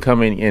people are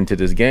coming into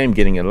this game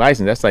getting a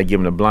license. That's like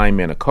giving a blind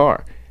man a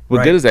car.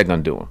 What good is that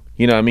going to do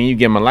him? You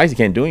give him a license,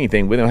 you can't do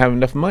anything. We don't have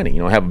enough money.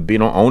 You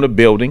don't own a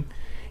building.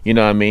 You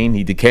know what I mean?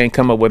 He can't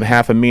come up with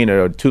 $500,000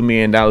 or $2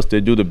 million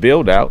to do the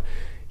build out.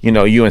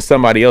 You in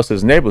somebody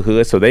else's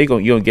neighborhood, so you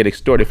don't get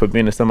extorted for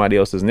being in somebody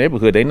else's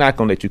neighborhood. They're not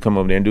gonna let you come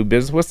over there and do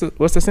business.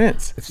 What's the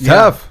sense? It's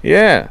tough.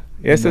 Yeah.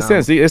 It's a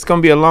sense. It's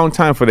gonna be a long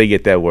time before they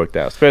get that worked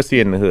out, especially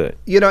in the hood.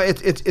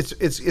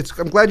 It's.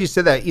 I'm glad you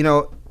said that.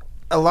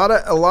 A lot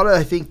of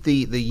I think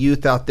the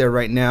youth out there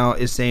right now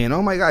is saying,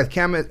 oh my God,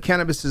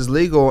 cannabis is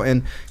legal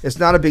and it's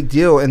not a big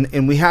deal,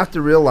 and we have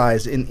to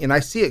realize, and I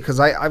see it because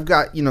I've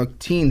got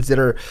teens that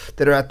are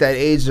at that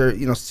age,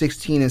 they're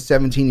 16 and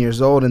 17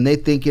 years old, and they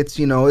think it's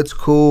it's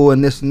cool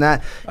and this and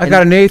that. I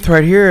got an eighth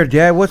right here,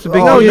 Dad. What's the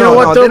big deal?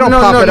 They don't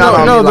pop it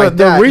out on me like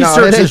that.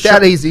 Research is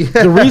that easy.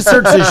 The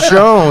research has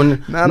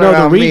shown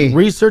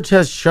research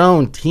has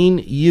shown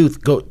teen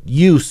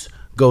use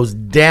goes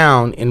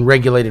down in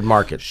regulated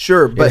markets.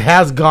 Sure, but it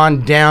has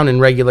gone down in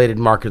regulated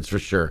markets for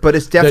sure. But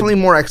it's definitely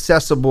more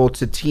accessible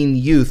to teen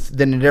youth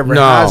than it ever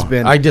has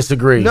been. I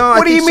disagree. No,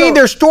 what do you mean?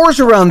 There's stores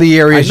around the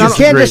areas. You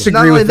can't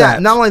disagree with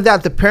that. Not only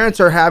that, the parents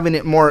are having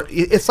it more.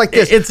 It's like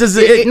this.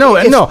 No.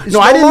 I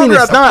didn't mean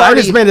it's not. I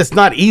just meant it's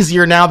not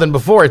easier now than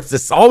before.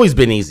 It's always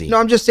been easy. No,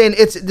 I'm just saying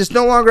it's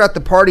no longer at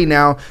the party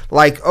now.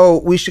 Like, oh,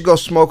 we should go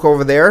smoke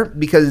over there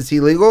because it's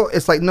illegal.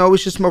 It's like, no, we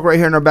should smoke right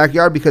here in our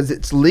backyard because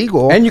it's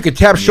legal. And you could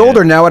tap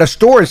shoulder now at a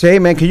store and say, hey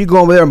man, can you go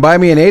over there and buy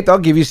me an eighth? I'll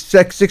give you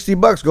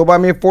 $60. Go buy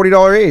me a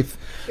 $40 eighth.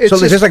 So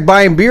it's just like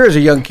buying beer as a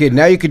young kid.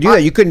 Now you could do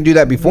that. You couldn't do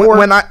that before.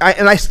 When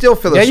I still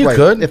feel this way. Yeah, you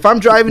could. If I'm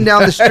driving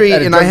down the street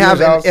and I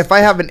have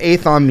an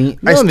eighth on me,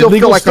 I still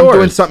feel like I'm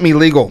doing something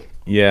illegal.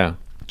 Yeah.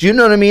 Do you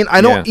know what I mean?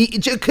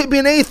 It could be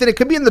an eighth and it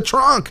could be in the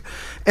trunk.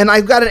 And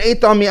I've got an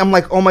eighth on me. I'm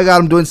like, oh my God,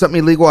 I'm doing something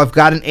illegal. I've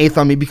got an eighth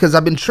on me because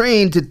I've been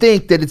trained to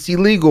think that it's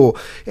illegal,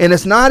 and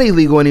it's not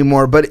illegal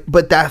anymore.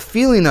 But that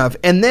feeling of,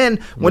 and then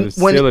when it's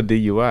still a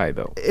DUI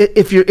though.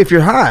 If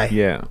you're high,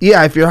 yeah,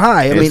 if you're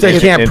high, which they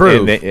can't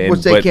prove.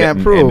 Which they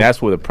can't prove. And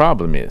that's where the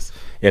problem is.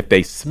 If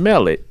they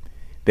smell it,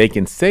 they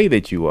can say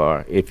that you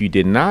are. If you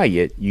deny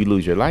it, you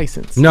lose your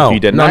license. No, if you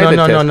deny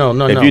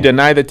no. If you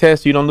deny the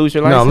test, you don't lose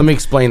your license. No, let me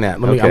explain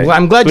that. Okay.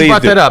 I'm glad you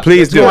brought that up.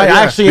 Please do. I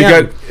actually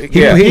am.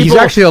 He's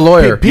actually a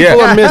lawyer.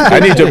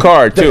 I need your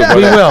card too.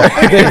 We will.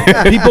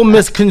 People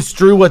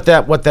misconstrue what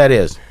that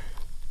is.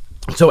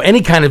 So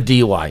any kind of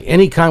DUI,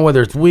 any kind,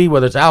 whether it's weed,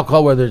 whether it's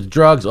alcohol, whether it's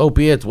drugs,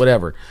 opiates,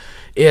 whatever,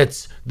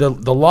 it's the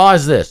law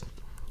is this.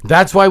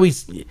 That's why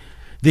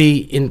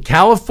in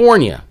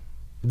California,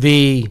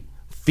 the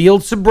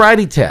field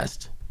sobriety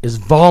test is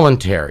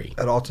voluntary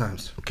at all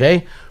times.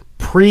 Okay,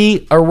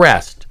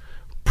 pre-arrest,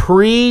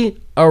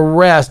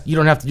 you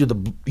don't have to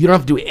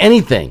do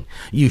anything.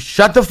 You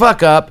shut the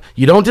fuck up.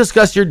 You don't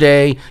discuss your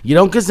day. You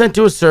don't consent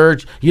to a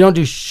search. You don't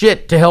do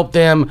shit to help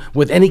them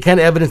with any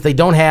kind of evidence they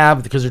don't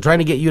have because they're trying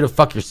to get you to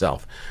fuck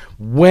yourself.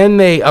 When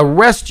they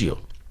arrest you,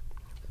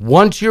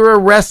 once you're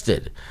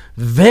arrested,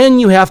 then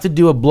you have to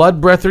do a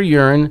blood, breath, or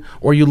urine,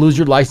 or you lose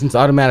your license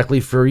automatically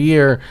for a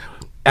year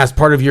as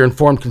part of your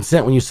informed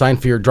consent when you sign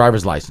for your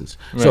driver's license.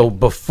 Right. So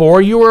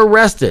before you were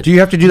arrested, do you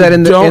have to do that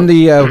in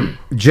the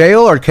jail,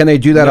 or can they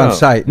do that on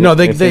site? No,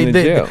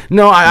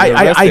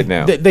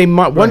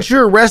 once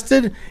you're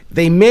arrested,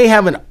 they may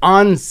have an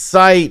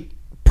on-site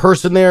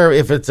person there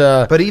if it's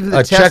but even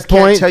the test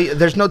checkpoint. Can't tell you,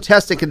 there's no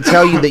test that can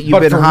tell you that you've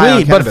been high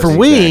on cannabis. But for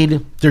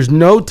weed, there's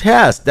no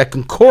test that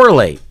can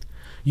correlate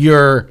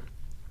your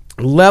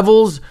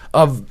levels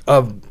of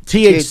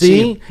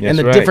THC and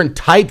the different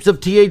types of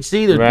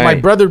THC. My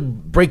brother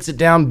breaks it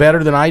down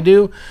better than I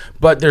do,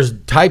 but there's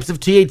types of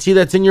THC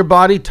that's in your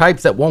body,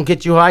 types that won't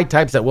get you high,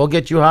 types that will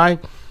get you high.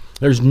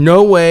 There's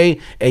no way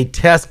a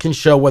test can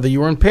show whether you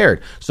were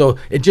impaired. So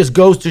it just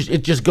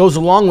goes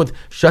along with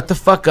shut the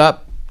fuck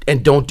up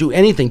and don't do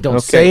anything. Don't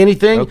say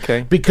anything.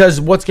 Okay.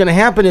 Because what's going to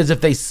happen is if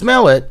they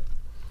smell it,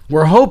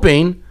 we're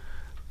hoping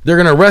they're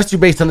going to arrest you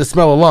based on the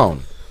smell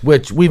alone,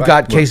 which we've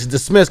got cases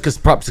dismissed because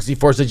Prop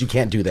 64 says you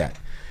can't do that.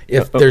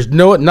 If there's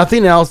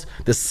nothing else,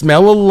 the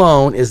smell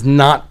alone is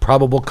not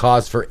probable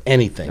cause for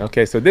anything.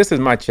 Okay, so this is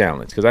my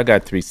challenge because I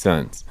got 3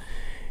 sons.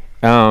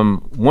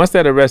 Once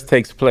that arrest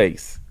takes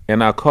place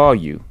and I call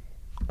you,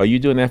 are you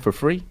doing that for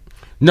free?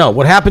 No,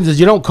 what happens is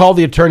you don't call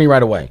the attorney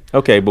right away.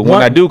 Okay, but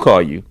when I do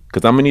call you,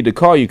 because I'm going to need to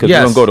call you because we're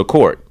going to go to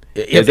court.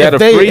 Is that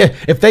free?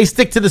 If they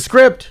stick to the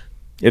script.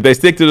 If they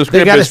stick to the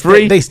script, it's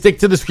free? They stick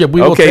to the script.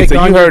 We will okay, take so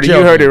on you heard it. your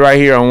You heard it right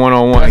here on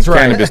 101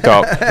 Cannabis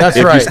Talk. That's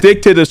if right. If you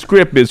stick to the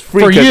script, it's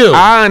free. For you.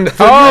 Wait,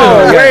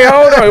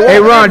 hold on. Hey,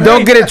 Ron,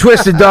 don't get it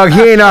twisted, dog.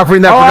 He ain't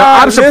offering that.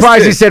 I'm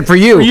surprised he said for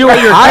you.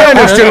 I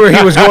understood where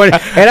he was going,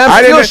 and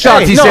I'm still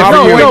shocked he said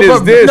for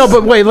you. No,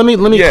 but wait, let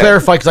me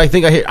clarify because I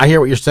think I hear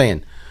what you're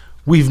saying.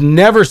 We've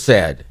never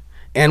said,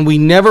 and we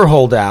never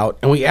hold out,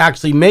 and we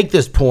actually make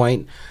this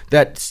point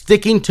that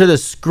sticking to the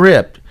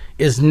script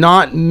is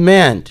not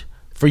meant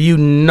for you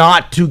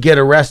not to get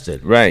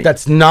arrested. Right.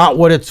 That's not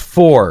what it's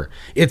for.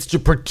 It's to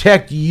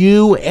protect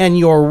you and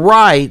your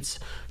rights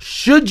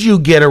should you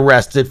get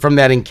arrested from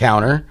that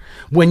encounter.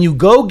 When you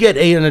go get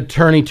an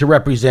attorney to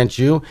represent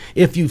you,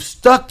 if you've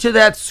stuck to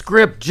that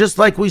script, just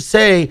like we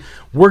say,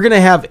 we're going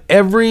to have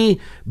every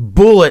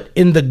bullet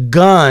in the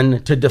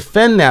gun to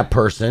defend that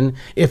person.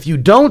 If you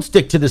don't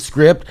stick to the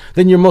script,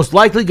 then you're most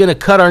likely going to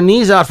cut our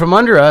knees out from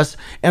under us,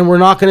 and we're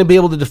not going to be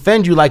able to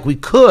defend you like we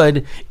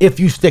could if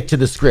you stick to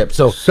the script.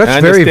 So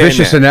such very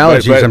vicious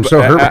analogies. I'm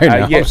so hurt right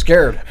now. Yeah. I'm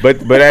scared. But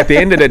at the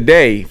end of the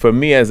day, for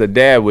me as a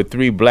dad with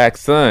 3 black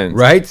sons,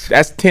 right?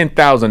 That's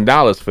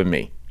 $10,000 for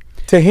me.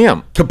 To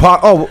him. More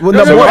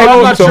than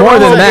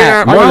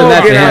that. More than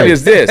that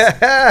is this.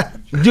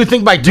 Do you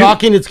think by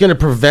talking it's going to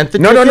prevent the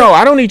ticket? No.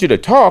 I don't need you to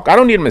talk. I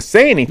don't need him to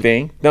say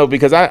anything. No,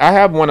 because I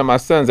have one of my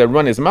sons that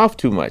run his mouth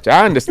too much.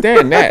 I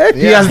understand that.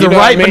 He has the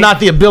right, but not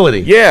the ability.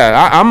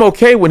 Yeah, I'm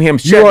okay with him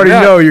shutting up. You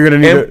already know you're going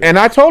to need it. And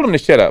I told him to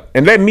shut up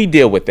and let me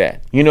deal with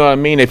that. You know what I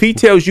mean? If he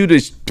tells you to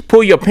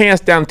pull your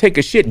pants down and take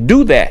a shit,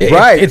 do that.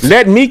 Right.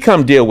 Let me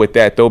come deal with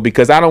that, though,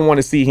 because I don't want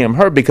to see him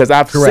hurt because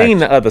I've seen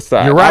the other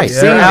side. You're right. I've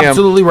seen him,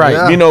 absolutely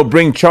right.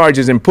 Bring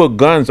charges and put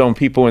guns on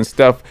people and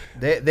stuff.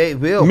 They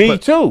will. Me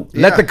too.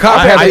 Let the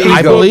cop have the ego.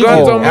 I believe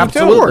guns on me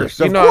absolutely.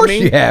 Too. Of course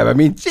you have. I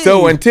mean, geez.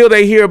 So until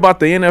they hear about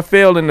the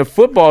NFL and the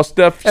football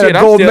stuff, and shit,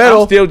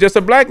 I'm still just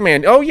a black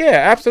man. Oh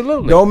yeah,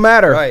 absolutely. Don't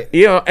matter. Right.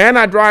 And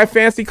I drive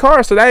fancy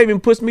cars, so that even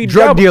puts me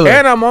drug dealer.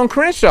 And I'm on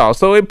Crenshaw,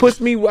 so it puts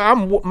me.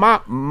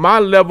 My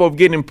level of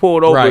getting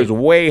pulled over is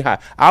way high.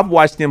 I've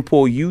watched them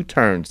pull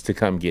U-turns to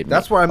come get me.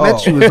 That's where I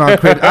met you.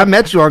 I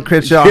met you on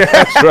Crenshaw. Yeah,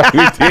 that's right.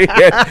 We did.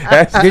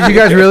 Did you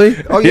guys really?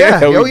 Oh yeah.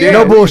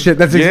 No bullshit.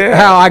 That's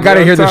how I got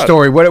to hear the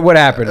story. What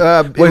happened?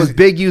 It was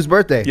Big U's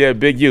birthday. Yeah,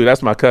 Big U.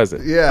 That's my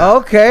cousin. Yeah.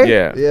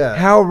 Okay. Yeah.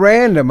 How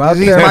random.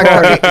 He's my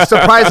cousin.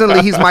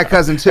 Surprisingly, he's my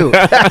cousin too.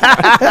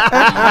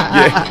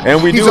 Yeah.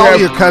 And we he's do all have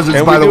your cousins,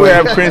 and by we the way. do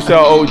have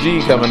Crenshaw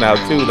OG coming out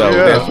too, though.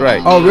 Yeah. That's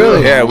right. Oh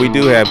really? Yeah, we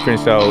do have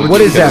Crenshaw OG.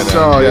 What is that?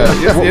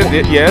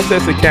 It's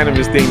just a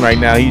cannabis thing right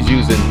now. He's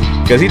using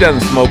because he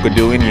doesn't smoke or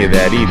do any of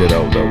that either,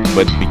 though.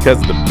 But because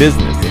of the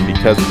business and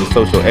because of the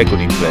social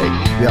equity play,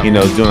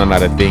 he's doing a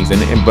lot of things.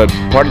 But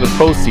part of the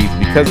proceeds,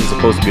 because it's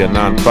supposed to be a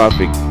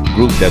nonprofit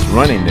group that's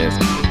running this,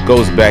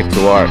 goes back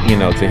to our,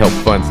 to help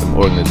fund some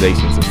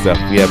organizations and stuff.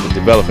 We have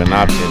developing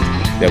options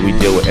that we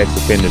deal with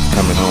ex-offenders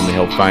coming home to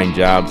help find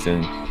jobs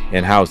and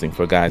housing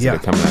for guys that are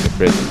coming out of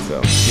prison. So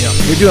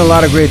you're doing a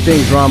lot of great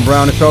things, Ron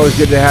Brown. It's always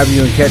good to have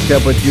you and catch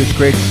up with you. It's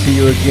great to see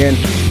you again.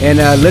 And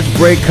let's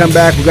break, come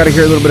back. We've got to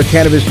hear a little bit of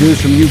cannabis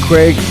news from you,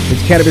 Craig.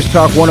 It's Cannabis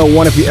Talk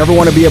 101. If you ever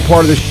want to be a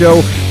part of the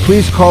show,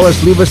 please call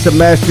us, leave us a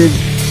message.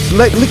 Do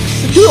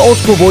an old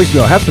school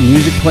voicemail. Have some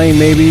music playing,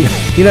 maybe.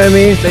 You know what I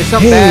mean? Say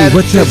something bad.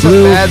 What's up,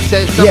 Blue?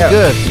 Say something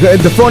good.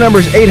 The phone number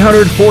is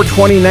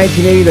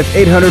 800-420-1980. That's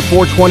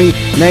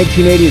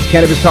 800-420-1980. It's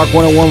Cannabis Talk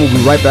 101. We'll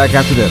be right back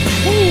after this.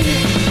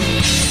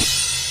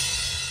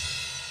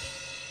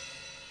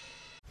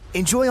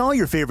 Enjoy all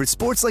your favorite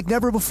sports like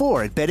never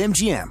before at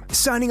BetMGM.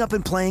 Signing up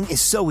and playing is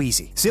so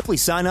easy. Simply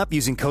sign up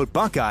using code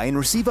Buckeye and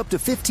receive up to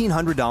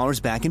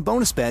 $1,500 back in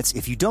bonus bets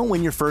if you don't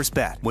win your first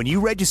bet. When you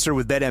register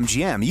with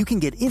BetMGM, you can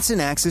get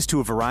instant access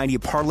to a variety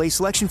of parlay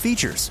selection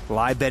features,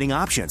 live betting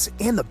options,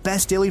 and the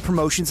best daily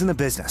promotions in the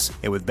business.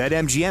 And with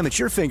BetMGM at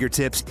your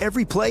fingertips,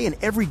 every play and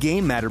every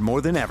game matter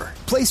more than ever.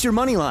 Place your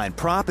moneyline,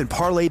 prop, and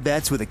parlay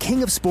bets with the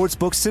king of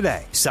sportsbooks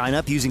today. Sign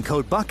up using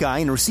code Buckeye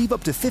and receive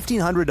up to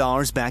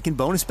 $1,500 back in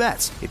bonus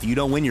bets if you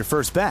don't win your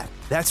first bet.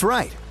 That's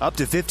right, up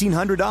to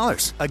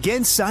 $1,500.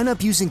 Again, sign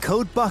up using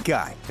code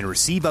Buckeye and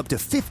receive up to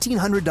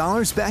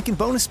 $1,500 back in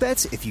bonus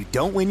bets if you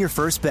don't win your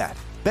first bet.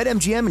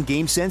 BetMGM and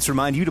GameSense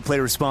remind you to play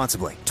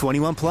responsibly.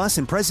 21 plus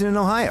and present in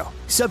Ohio.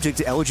 Subject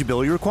to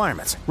eligibility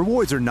requirements.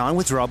 Rewards are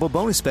non-withdrawable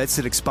bonus bets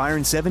that expire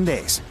in 7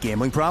 days.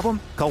 Gambling problem?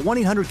 Call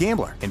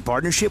 1-800-GAMBLER in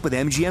partnership with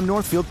MGM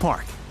Northfield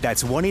Park.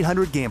 That's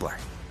 1-800-GAMBLER.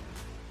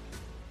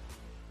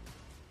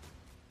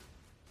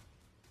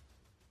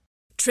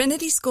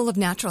 Trinity School of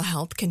Natural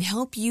Health can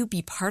help you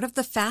be part of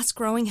the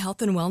fast-growing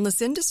health and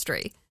wellness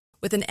industry.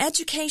 With an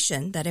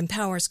education that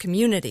empowers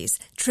communities,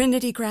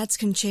 Trinity grads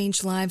can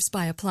change lives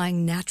by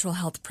applying natural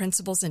health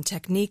principles and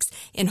techniques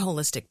in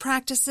holistic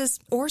practices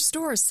or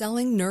stores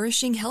selling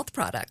nourishing health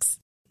products.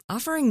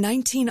 Offering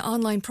 19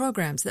 online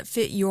programs that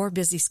fit your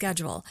busy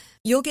schedule,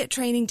 you'll get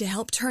training to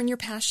help turn your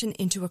passion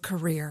into a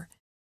career.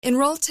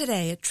 Enroll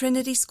today at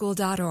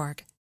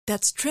trinityschool.org.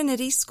 That's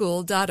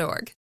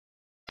trinityschool.org.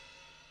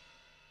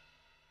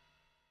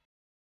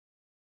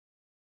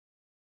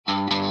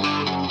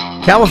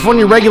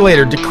 California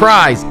regulator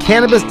decries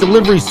cannabis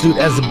delivery suit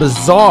as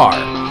bizarre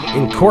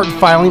in court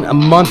filing a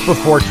month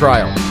before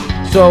trial.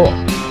 So,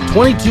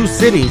 22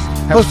 cities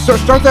have... Well,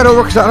 start that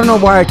over, because I don't know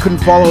why I couldn't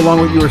follow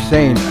along what you were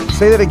saying.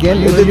 Say that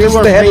again. This is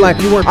the headline.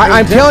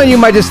 I'm telling you,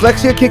 my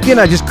dyslexia kicked in.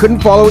 I just couldn't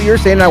follow what you were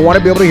saying, and I want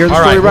to be able to hear the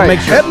story right. Make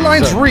sure.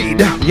 Headlines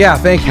read. Yeah,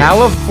 thank you.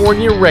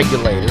 California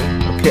regulator...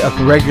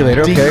 Okay,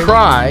 regulator, okay.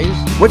 Decries...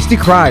 What's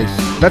decries?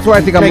 That's why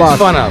I think I'm lost.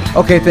 Makes fun of.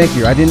 Okay, thank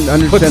you. I didn't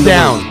understand Puts the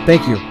down. word.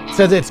 Thank you.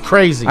 Says it's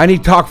crazy. I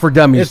need talk for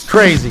dummies. It's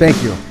crazy.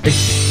 Thank you.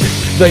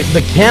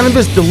 The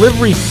cannabis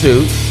delivery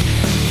suit,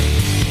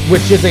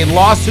 which is a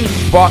lawsuit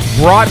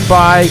brought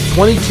by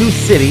 22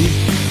 cities,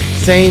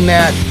 saying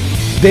that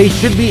they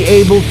should be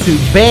able to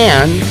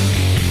ban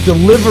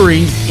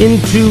deliveries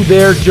into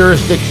their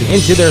jurisdiction,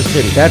 into their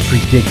city. That's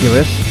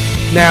ridiculous.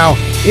 Now,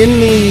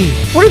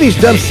 what are these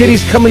dumb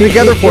cities coming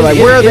together for? Like,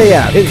 where are they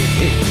at?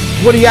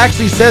 What he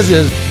actually says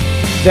is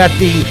that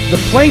the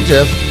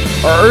plaintiff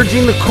are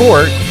urging the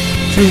court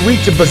to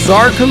reach a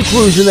bizarre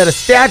conclusion that a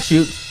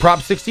statute,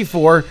 Prop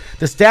 64,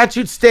 the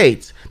statute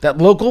states that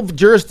local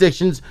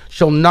jurisdictions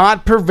shall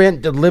not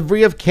prevent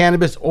delivery of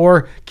cannabis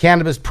or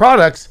cannabis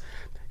products.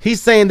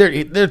 He's saying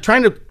they're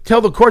trying to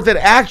tell the court that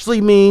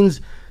actually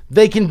means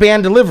they can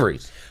ban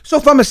deliveries. So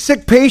if I'm a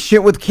sick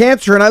patient with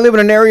cancer and I live in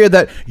an area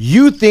that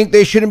you think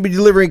they shouldn't be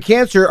delivering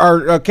cancer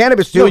or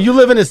cannabis to... No, you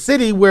live in a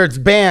city where it's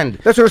banned.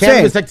 That's what I'm saying.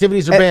 Cannabis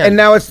activities are banned. And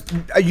now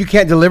you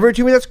can't deliver it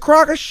to me? That's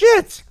crock of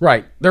shit.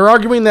 Right. They're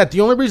arguing that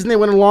the only reason they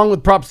went along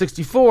with Prop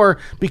 64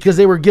 because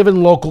they were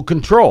given local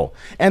control.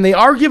 And they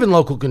are given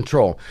local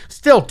control.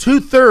 Still,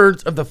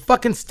 2/3 of the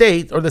fucking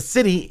state or the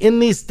city in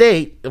the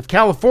state of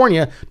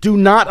California do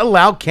not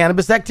allow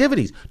cannabis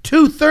activities.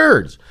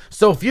 2/3.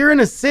 So if you're in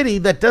a city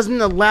that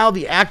doesn't allow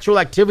the actual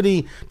activity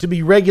to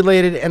be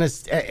regulated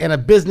and a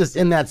business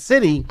in that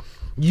city,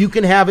 you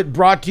can have it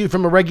brought to you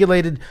from a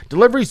regulated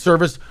delivery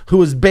service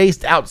who is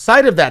based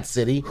outside of that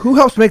city. Who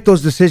helps make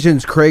those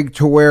decisions, Craig,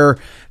 to where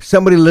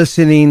somebody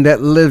listening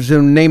that lives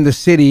in name the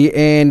city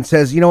and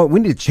says, you know what, we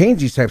need to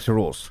change these types of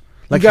rules?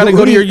 Like, you got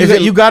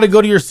to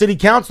go to your city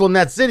council in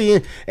that city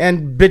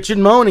and bitch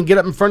and moan and get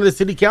up in front of the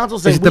city council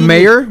saying, is it the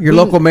mayor, your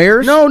local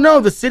mayors?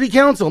 No, the city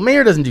council.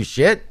 Mayor doesn't do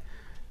shit.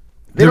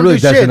 They don't do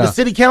shit. The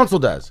city council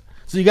does.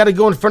 So you got to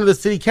go in front of the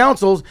city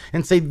councils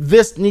and say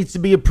this needs to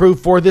be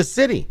approved for this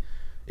city.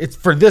 It's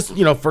for this,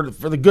 for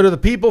the good of the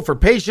people, for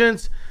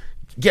patients.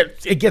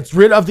 It gets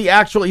rid of the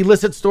actual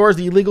illicit stores,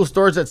 the illegal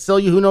stores that sell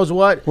you who knows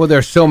what. Well,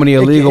 there's so many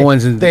illegal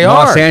ones in the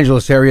Los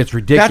Angeles area. It's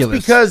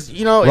ridiculous. That's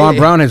because Ron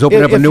Brown has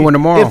opened up a new one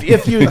tomorrow. Hey,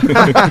 here we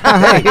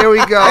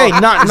go. Hey,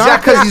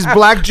 not because he's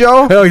Black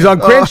Joe. No, he's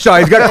on Crenshaw.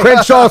 He's got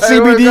Crenshaw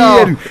CBD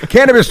and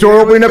cannabis store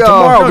opening up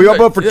tomorrow. We'll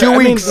be open for 2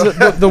 weeks.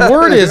 The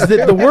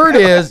word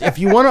is if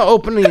you want to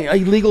open an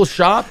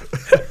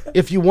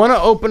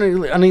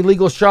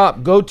illegal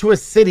shop, go to a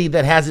city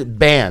that has it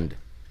banned.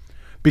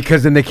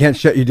 Because then they can't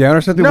shut you down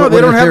or something? No, they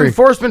don't have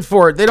enforcement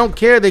for it. They don't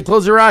care. They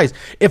close their eyes.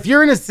 If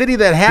you're in a city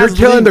that has...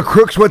 You're telling the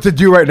crooks what to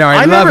do right now.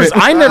 I love it.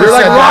 I never You're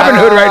said like Robin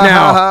Hood right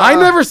now. I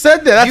never said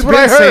that. That's what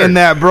I heard. You've been saying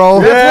that,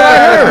 bro. That's what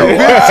I heard.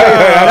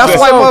 That's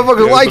why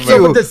motherfuckers like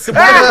you. That's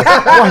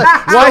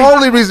the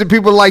only reason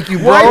people like you,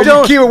 bro. Why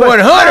don't keep it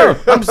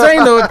 100? I'm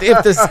saying, though,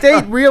 if the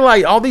state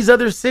realized all these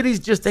other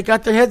cities they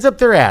got their heads up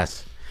their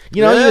ass.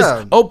 You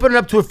just open it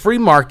up to a free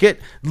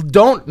market.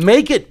 Don't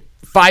make it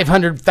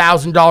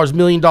 $500,000, $1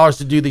 million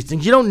to do these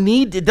things. You don't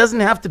need. It doesn't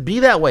have to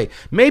be that way.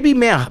 Maybe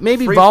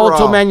free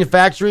volatile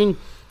manufacturing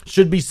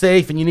should be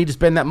safe, and you need to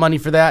spend that money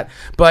for that.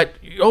 But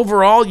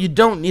overall, you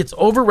don't. It's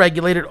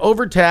overregulated,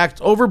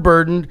 overtaxed,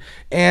 overburdened,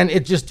 and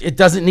it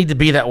doesn't need to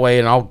be that way.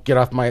 And I'll get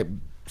off my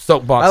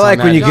soapbox. I like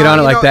when you get on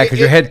it like that because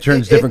your head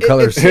turns different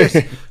colors.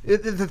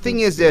 The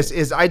thing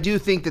is I do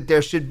think that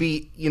there should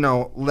be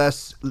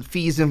less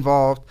fees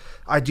involved.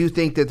 I do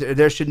think that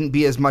there shouldn't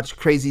be as much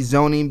crazy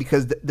zoning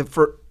because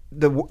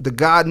the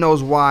God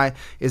knows why,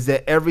 is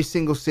that every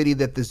single city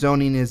that the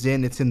zoning is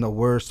in, it's in the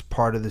worst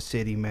part of the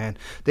city, man.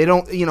 They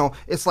don't,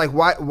 it's like,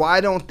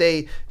 why don't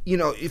they,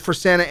 for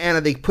Santa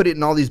Ana, they put it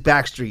in all these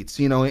back streets.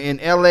 In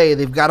LA,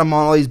 they've got them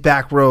on all these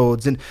back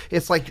roads, and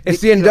it's like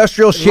it's the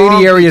industrial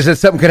shady areas that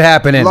something could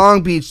happen in.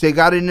 Long Beach, they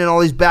got it in all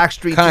these back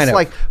streets. It's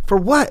like, for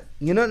what?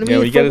 You know what I mean?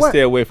 Yeah, you got to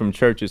stay away from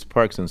churches,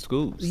 parks, and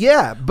schools.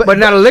 Yeah, but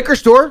not a liquor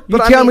store. You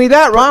tell me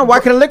that, Ron.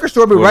 Why can a liquor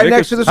store be right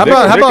next to the school?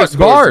 How about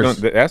bars?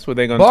 That's what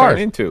they're going to turn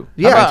into.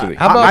 Yeah.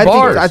 How about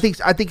bars? I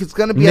think it's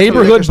going to be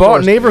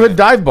neighborhood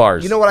dive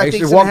bars. You know what I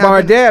think? I walk by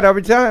my dad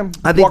every time.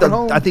 I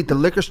think the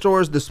liquor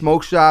stores, the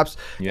smoke shops,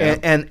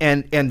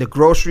 and the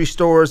grocery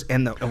stores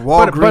and the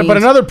Walgreens. But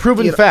another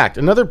proven fact.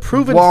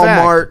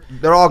 Walmart.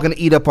 They're all going to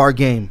eat up our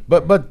game.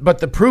 But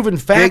the proven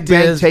fact big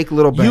bank, is, take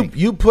little bank.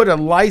 You put a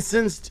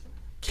licensed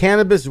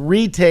cannabis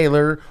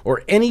retailer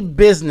or any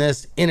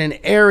business in an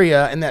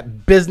area, and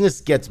that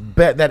business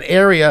that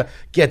area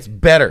gets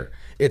better.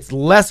 It's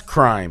less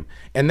crime,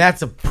 and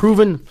that's a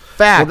proven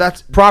fact. Well,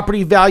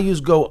 property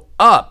values go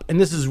up,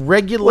 and this is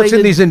regulated. What's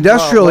in these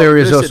industrial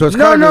areas, though? So it's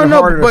kind of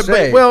harder to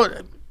say.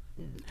 But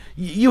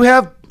you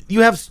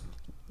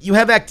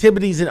have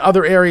activities in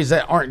other areas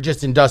that aren't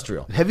just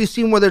industrial. Have you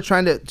seen where they're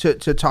trying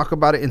to talk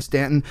about it in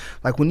Stanton?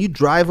 Like when you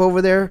drive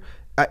over there,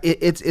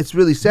 it's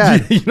really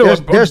sad.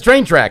 There's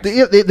train tracks.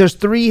 There's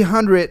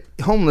 300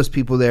 homeless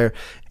people there,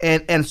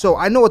 and so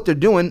I know what they're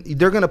doing.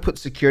 They're going to put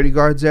security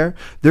guards there.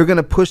 They're going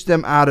to push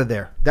them out of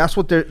there. That's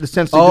what they're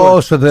essentially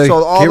doing.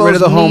 So all get rid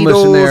of the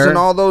homeless in there, and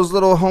all those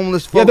little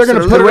homeless folks. Yeah, they're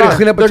going to put it on.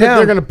 Clean up a town.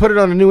 They're going to put it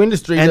on a new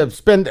industry to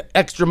spend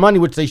extra money,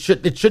 which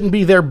it shouldn't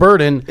be their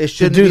burden. It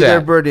shouldn't be their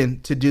burden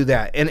to do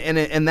that,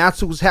 and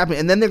that's what's happening.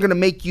 And then they're going to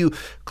make you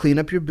clean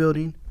up your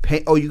building.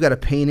 Paint. Oh, you got to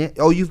paint it.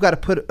 Oh, you've got to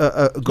put a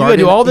garden. You got to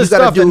do all this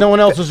stuff that no one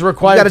else is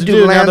required to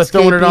do. Now they're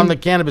throwing it on the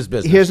cannabis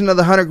business. Here's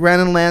another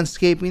 $100,000 in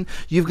landscaping.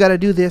 You've got to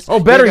do this. Oh,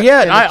 better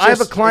yet, I have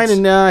a client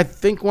in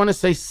want to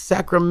say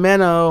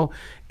Sacramento,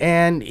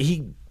 and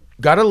he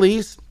got a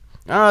lease,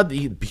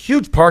 the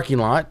huge parking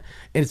lot,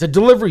 and it's a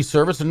delivery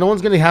service, and no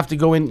one's going to have to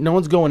go in. No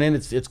one's going in.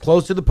 It's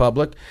closed to the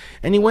public,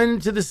 and he went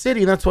into the city,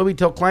 and that's why we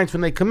tell clients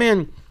when they come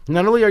in.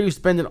 Not only are you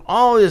spending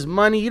all this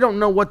money, you don't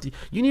know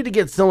you need to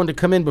get someone to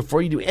come in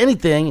before you do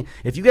anything.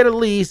 If you get a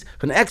lease,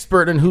 an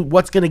expert on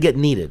what's going to get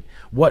needed,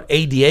 what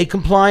ADA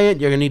compliant,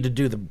 you're going to need to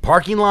do the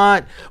parking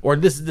lot, or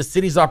this is the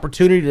city's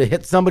opportunity to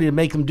hit somebody to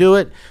make them do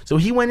it. So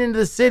he went into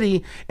the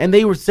city, and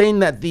they were saying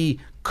that the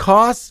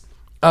cost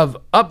of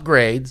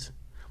upgrades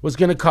was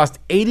going to cost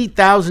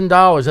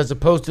 $80,000 as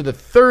opposed to the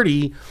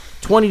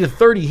 20 to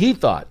 30 he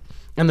thought.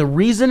 And the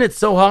reason it's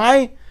so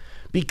high,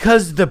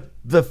 because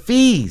the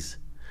fees.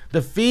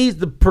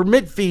 The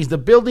permit fees, the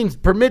building's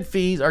permit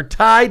fees are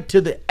tied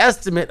to the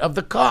estimate of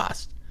the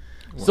cost.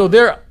 Wow. So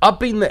they're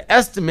upping the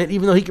estimate,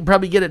 even though he could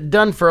probably get it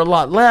done for a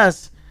lot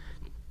less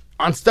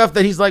on stuff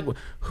that he's like,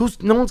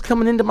 no one's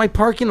coming into my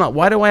parking lot.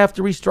 Why do I have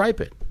to restripe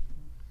it?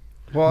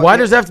 Well, why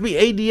does it have to be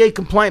ADA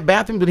compliant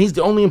bathrooms when he's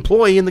the only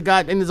employee in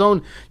his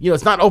own,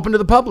 it's not open to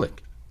the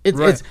public.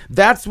 That's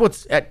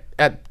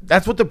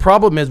what the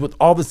problem is with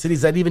all the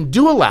cities that even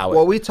do allow it.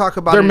 Well, we talk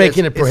about they're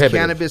making it prohibitive.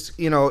 Cannabis,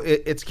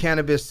 it's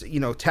cannabis,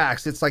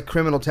 tax. It's like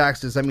criminal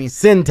taxes. I mean,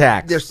 sin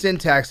tax. They're sin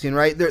taxing,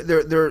 right?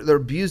 They're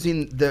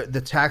abusing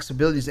the tax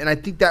abilities, and I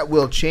think that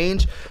will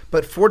change.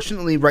 But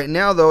fortunately, right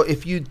now, though,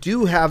 if you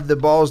do have the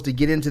balls to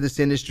get into this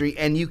industry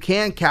and you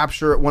can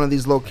capture at one of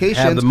these locations,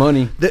 have the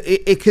money,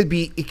 it could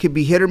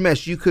be hit or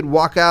miss. You could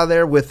walk out of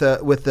there with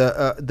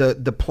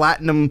the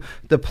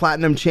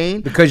platinum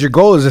chain, because your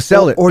goal is to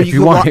sell it, or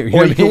you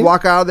can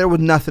walk out of there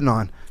with nothing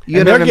on.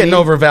 And they're getting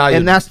overvalued,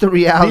 and that's the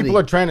reality. People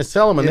are trying to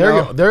sell them,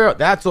 and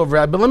that's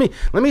overvalued. But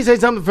let me say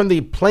something from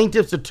the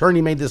plaintiff's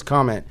attorney made this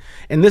comment,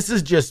 and this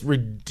is just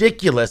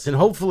ridiculous. And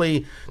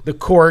hopefully the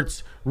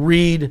courts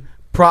read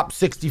Prop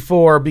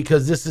 64,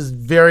 because this is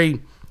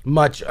very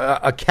much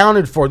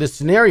accounted for. This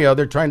scenario,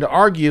 they're trying to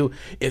argue,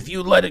 if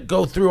you let it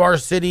go through our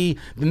city,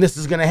 then this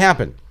is going to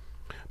happen.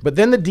 But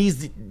then the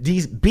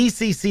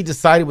BCC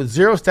decided, with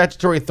zero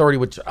statutory authority,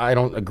 which I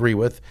don't agree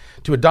with,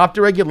 to adopt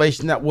a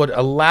regulation that would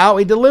allow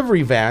a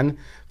delivery van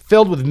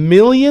filled with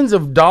millions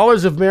of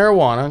dollars of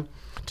marijuana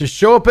to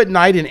show up at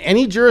night in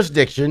any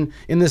jurisdiction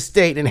in the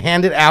state and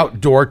hand it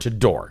out door to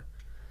door.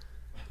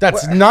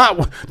 That's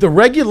not the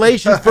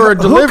regulation for a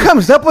delivery. Who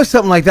comes up with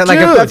something like that? Dude,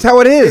 like, if that's how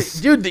it is.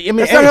 Dude, I mean,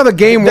 that's not how the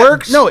game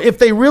works. No, if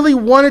they really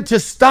wanted to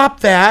stop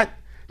that,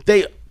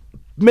 they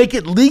make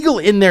it legal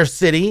in their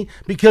city,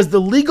 because the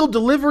legal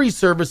delivery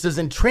services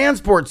and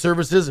transport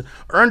services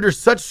are under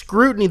such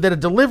scrutiny that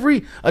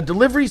a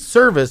delivery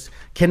service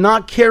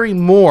cannot carry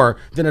more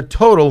than a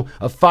total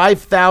of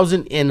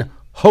 $5,000 in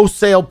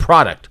wholesale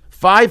product,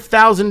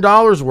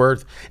 $5,000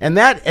 worth, and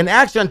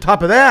actually on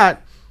top of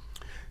that,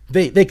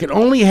 they can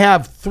only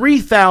have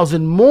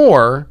 $3,000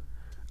 more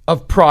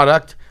of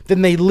product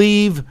than they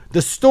leave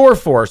the store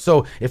for.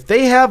 So if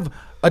they have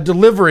a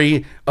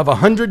delivery of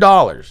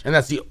 $100, and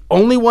that's the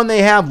only one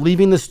they have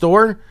leaving the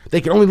store,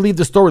 they can only leave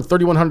the store with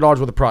 $3,100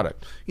 worth of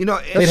product. You know,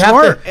 They'd it's have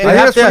smart. to- And they'd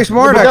have that's to- pretty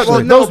smart, but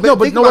actually.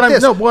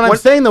 what I'm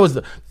saying though is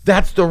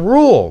that's the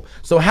rule.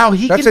 So how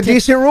he That's can a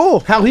decent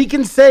rule. How he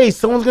can say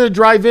someone's going to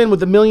drive in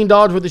with $1 million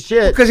worth of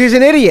shit? Because he's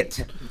an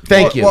idiot.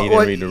 Thank you. He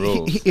didn't read the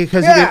rules.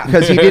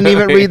 Because he didn't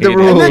even read the He didn't.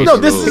 rules. And then, no,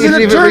 this is He an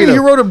didn't even attorney read who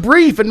them. wrote a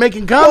brief and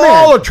making comments.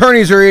 All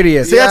attorneys are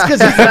idiots. See, that's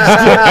because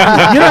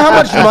you know how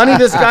much money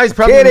this guy's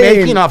probably Kidding.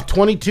 making off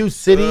 22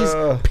 cities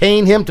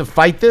paying him to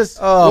fight this.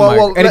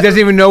 And he doesn't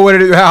even know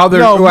how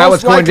how most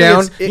it's going likely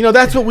down. it's- you know,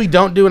 that's what we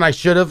don't do, and I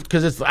should have,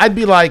 because I'd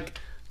be like,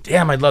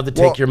 damn, I'd love to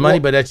take your money,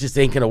 but that just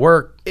ain't gonna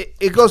work.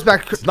 It goes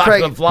back, It's not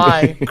gonna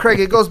fly. Craig,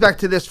 it goes back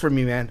to this for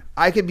me, man.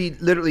 I could be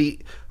literally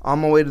on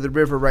my way to the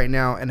river right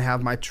now and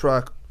have my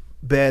truck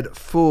bed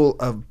full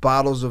of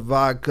bottles of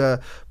vodka,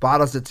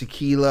 bottles of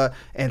tequila,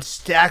 and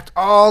stacked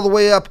all the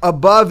way up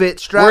above it,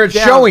 strapped Where it's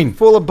down, showing.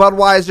 full of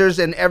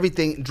Budweisers and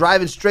everything,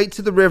 driving straight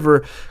to the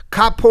river.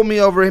 Cop pulled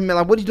me over and be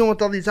like, what are you doing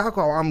with all these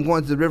alcohol? I'm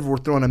going to the river. We're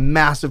throwing a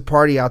massive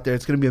party out there.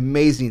 It's going to be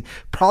amazing.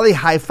 Probably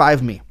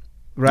high-five me,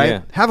 right?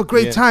 Yeah. Have a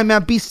great Yeah. time,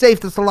 man. Be safe.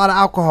 That's a lot of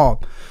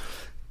alcohol.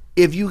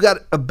 If you got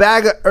a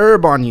bag of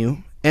herb on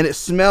you and it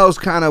smells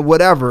kind of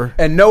whatever,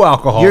 And no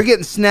alcohol. you're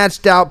getting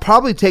snatched out,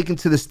 probably taken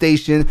to the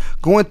station,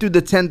 going through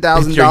the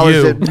 $10,000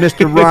 Picture that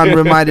Mr. Ron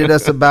reminded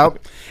us about.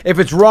 If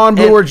it's Ron,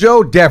 Blue, And- or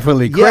Joe,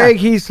 definitely. Yeah.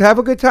 Craig, have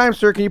a good time,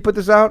 sir. Can you put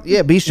this out?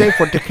 Yeah, be safe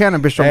with the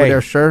cannabis over Hey.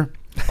 there, sir.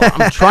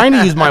 I'm trying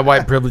to use my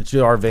white privilege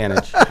to our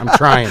advantage. I'm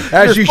trying.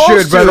 As you supposed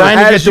should, to. brother. Trying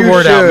to As get the you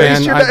word out,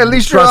 should. man. At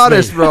least you're Trust me.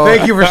 honest, bro.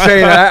 Thank you for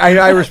saying that.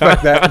 I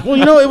respect that. Well,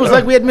 you know, it was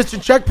like we had Mr.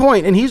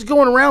 Checkpoint, and he's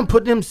going around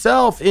putting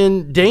himself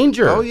in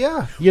danger. Oh,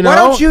 yeah. You know, Why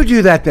don't you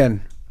do that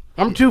then?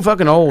 I'm too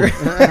fucking old.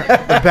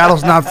 The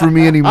battle's not for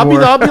me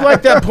anymore. I'll be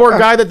like that poor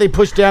guy that they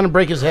push down and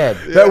break his head.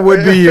 That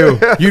would be you.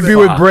 You'd be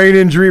with brain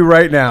injury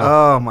right now.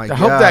 Oh, my God. I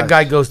hope that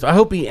guy goes. I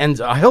hope he ends.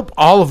 I hope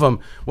all of them.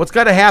 What's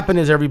got to happen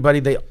is everybody.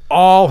 They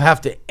all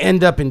have to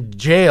end up in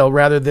jail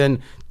rather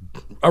than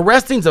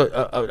arresting's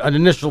an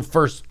initial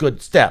first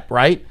good step,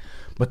 right?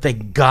 But they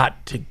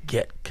got to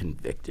get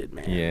convicted,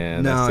 man.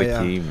 Yeah, No, that's the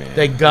yeah. key, man.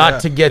 They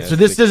got to get. So That's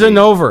this the isn't key.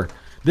 over.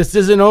 This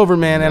isn't over,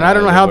 man. And I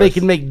don't know the how they worst.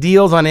 can make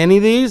deals on any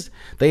of these.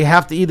 They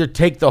have to either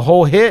take the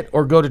whole hit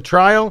or go to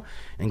trial.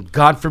 And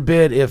God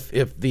forbid if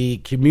the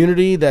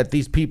community that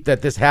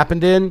this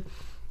happened in,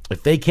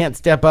 if they can't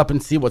step up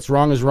and see what's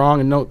wrong is wrong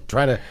and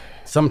try to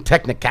some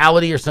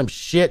technicality or some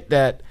shit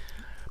that.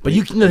 But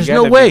there's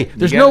no way.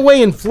 There's no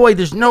way in Floyd.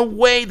 There's no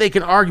way they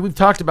can argue. We've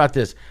talked about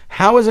this.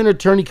 How, as an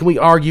attorney, can we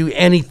argue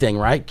anything?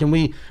 Right? Can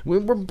we're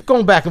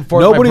going back and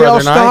forth. Nobody my brother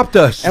else and I. stopped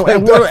us. And That's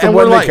we're, the and one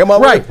we're they like, came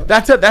up right? with.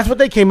 That's what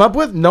they came up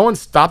with. No one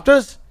stopped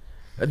us.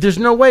 There's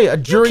no way a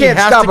jury can't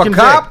has stop to a convict.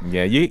 cop.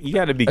 Yeah, you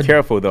got to be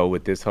careful though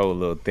with this whole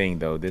little thing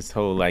though. This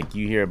whole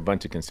you hear a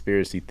bunch of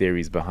conspiracy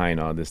theories behind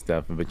all this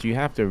stuff, but you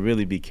have to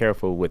really be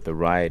careful with the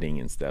rioting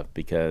and stuff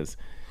because,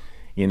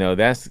 you know,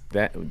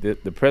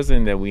 the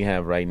president that we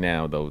have right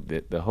now though.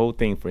 The whole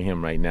thing for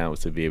him right now is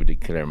to be able to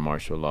declare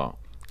martial law.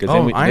 Because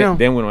I know.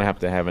 then we don't have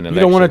to have an election.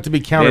 You don't want it to be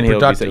Then he'll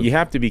counterproductive. you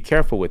have to be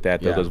careful with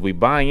that though, Yeah. because we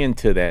buy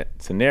into that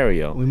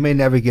scenario. We may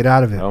never get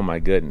out of it. Oh my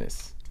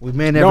goodness. We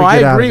may never No, I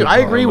get out of agree. it. I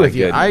agree Oh, my with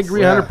you. I goodness.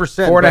 agree Yeah.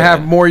 100%.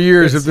 4.5 more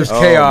years of this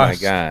chaos. Oh my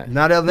God.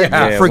 Not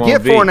Yeah, it forget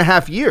won't be.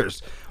 4.5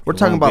 years. We're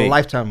talking won't about be. a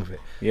lifetime of it.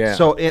 Yeah.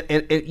 So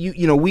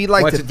you know we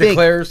like Once to it think.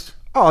 declares.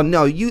 Oh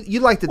no, you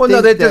like to Well, think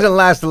no, that doesn't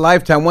last a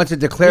lifetime. Once it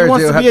declares, He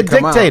wants it'll to be have a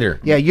come out. dictator.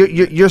 Yeah,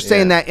 you're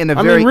saying that in a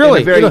I very mean,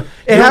 really, in a very you know,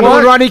 It happened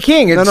with Rodney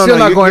King. It's still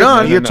not going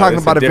on. You're No, talking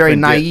it's about a very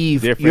different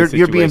naive. different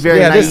You're being situation. very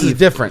Yeah, naive. this is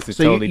different. It's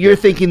So totally you're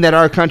different. thinking that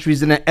our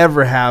country's gonna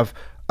ever have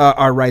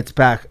our rights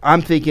back.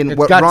 I'm thinking It's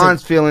what got to.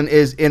 Ron's feeling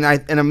is,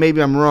 and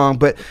maybe I'm wrong,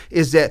 but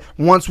is that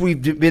once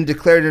we've been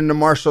declared into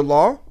martial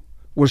law,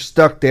 we're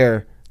stuck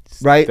there,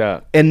 right?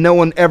 Stuck. And no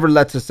one ever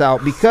lets us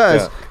out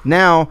because Stuck.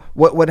 now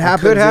what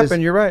happens? could happen,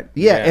 is- you're right.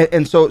 Yeah, Yeah.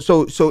 And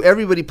so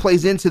everybody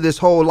plays into this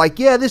whole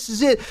this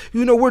is it.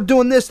 You know, we're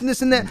doing this and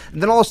this and that.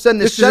 And then all of a sudden,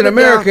 This shut isn't it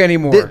America down.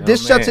 anymore.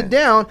 This Oh, shuts man. it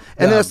down,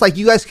 and then it's like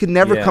you guys could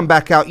never Yeah. come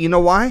back out. You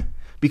know why?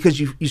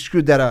 Because you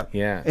screwed that up.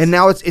 Yes. And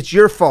now it's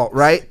your fault,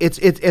 right? It's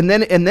and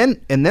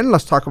then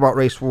let's talk about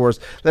race wars.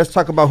 Let's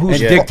talk about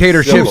whose And fault-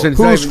 dictatorships and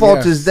Whose stuff, fault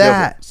yeah. is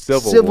that?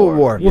 Civil war.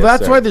 war. Well, Yes,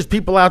 that's sir. why there's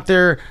people out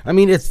there. I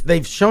mean,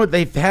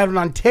 they've had it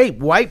on tape.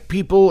 White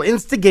people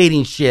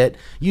instigating shit.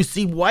 You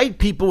see white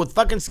people with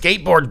fucking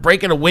skateboards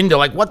breaking a window.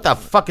 Like, what the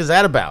fuck is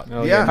that about?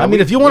 Oh, yeah. I mean,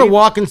 if you want to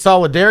walk in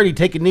solidarity,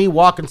 take a knee,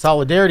 walk in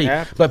solidarity.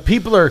 Yeah. But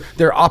people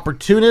they're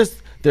opportunists.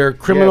 They're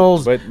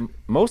criminals. Yeah, but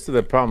most of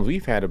the problems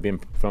we've had have been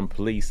from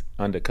police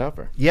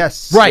undercover.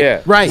 Yes. Right.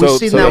 Yeah. right. We've So-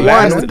 seen so that the one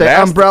last- with the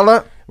last-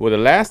 umbrella. Well, the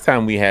last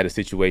time we had a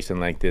situation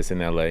like this in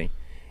LA,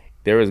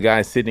 there was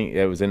guys sitting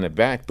that was in the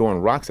back throwing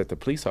rocks at the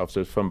police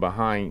officers from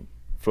behind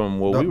from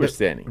where we were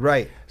standing.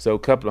 right. So a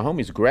couple of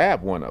homies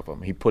grabbed one of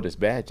them. He put his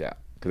badge out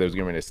because they was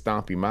getting ready to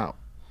stomp him out.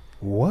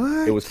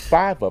 What? It was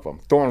 5 of them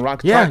throwing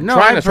rocks. Yeah, trying no,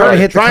 to I've start heard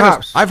a- it.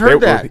 trying to- I've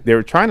heard that. They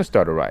were trying to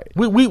start a riot.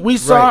 We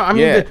saw. Right. I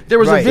mean, Yeah. there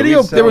was Right. a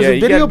video. There was a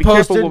you video gotta be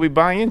posted. careful what we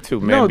buy into,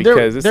 man, there-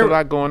 because there's there- a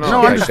lot going on. No,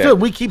 like understood. that.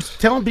 We keep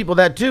telling people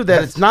that too.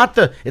 That it's not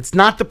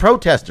the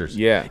protesters.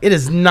 Yeah. it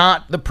is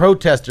not the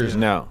protesters.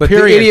 No. But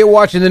period. the idiot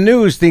watching the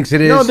news thinks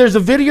it is. No, there's a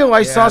video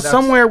I saw that's-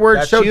 somewhere where it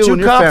that's showed you 2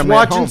 and your cops family at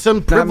watching home. some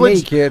Not me,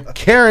 privileged kid.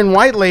 Karen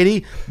white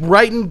lady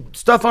writing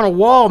stuff on a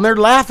wall, and they're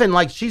laughing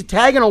like she's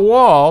tagging a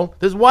wall.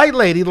 This white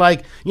lady,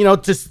 like, you know,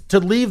 to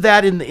leave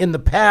that in the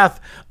path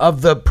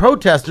of the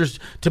protesters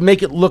to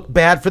make it look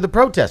bad for the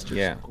protesters.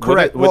 Yeah,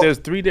 Correct. Well, Well- there's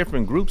 3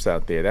 different groups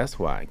out there. That's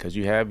why, because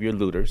you have your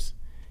looters,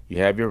 you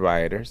have your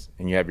rioters,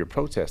 and you have your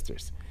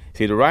protesters.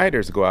 See, the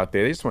rioters go out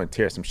there; they just want to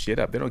tear some shit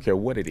up. They don't care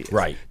what it is.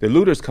 Right. The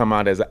looters come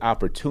out as an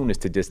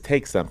opportunist to just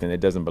take something that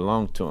doesn't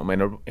belong to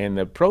them, and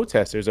the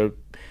protesters are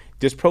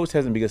just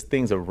protesting because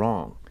things are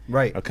wrong.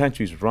 Right. Our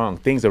country's wrong.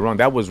 Things are wrong.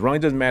 That was wrong. It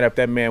doesn't matter if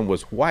that man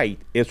was white.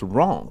 It's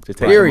wrong to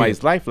take Period.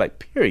 somebody's life, like,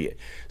 period.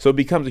 So it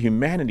becomes a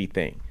humanity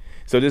thing.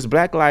 So this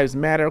Black Lives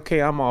Matter,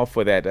 okay, I'm all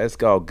for that. That's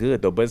all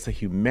good, though. But it's a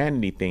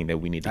humanity thing that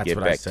we need to That's get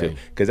what I back to, say.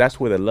 because that's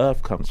where the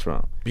love comes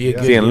from. Be a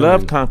good See, and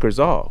love human. conquers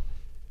all.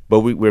 But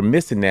we're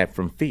missing that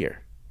from fear.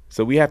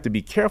 So we have to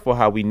be careful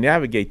how we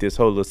navigate this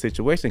whole little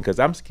situation, because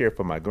I'm scared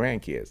for my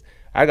grandkids.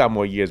 I got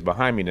more years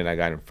behind me than I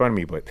got in front of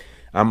me, but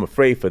I'm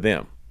afraid for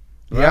them.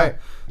 Right.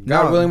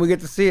 God No. willing, we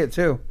get to see it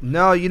too.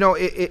 No, you know,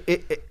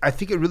 I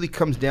think it really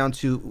comes down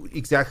to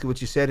exactly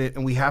what you said,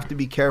 and we have to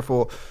be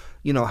careful,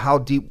 you know, how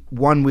deep,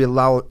 one, we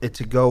allow it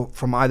to go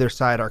from either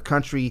side. Our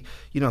country,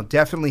 you know,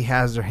 definitely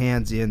has their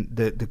hands in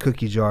the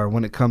cookie jar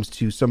when it comes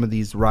to some of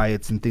these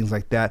riots and things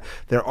like that.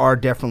 There are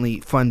definitely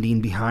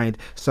funding behind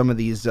some of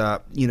these,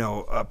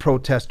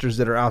 protesters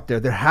that are out there.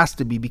 There has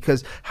to be,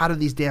 because how do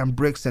these damn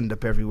bricks end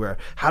up everywhere?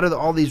 How do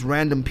all these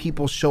random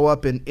people show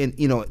up in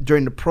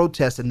during the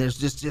protest, and there's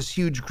just this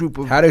huge group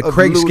of How did of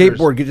Craig looters.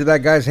 skateboard get to that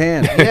guy's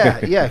hand?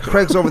 Yeah.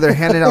 Craig's over there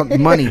handing out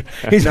money.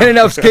 He's handing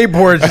out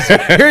skateboards.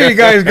 Here you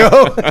guys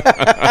go.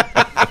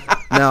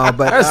 No,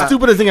 but That's the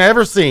stupidest thing I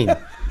ever seen.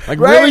 Like,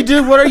 Right? really,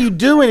 dude? What are you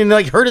doing? And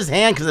like hurt his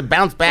hand because it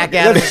bounced back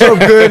at him. That's so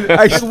good.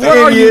 I What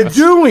are you idiots.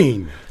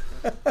 doing?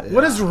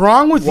 What is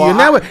wrong with you?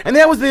 Well, And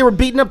that was they were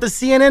beating up the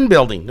CNN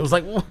building. It was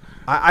like, well,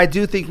 I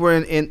do think we're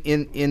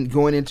in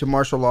going into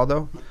martial law,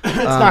 though. it's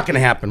not going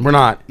to happen. We're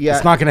not. Yeah,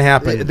 it's not going to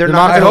happen. They're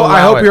not. gonna I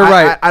allow hope it. you're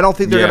right. I don't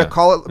think they're Yeah, going to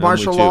call it I'm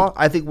martial with you. law.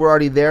 I think we're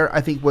already there.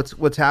 I think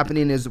what's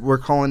happening is we're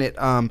calling it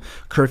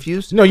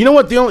curfews. No, you know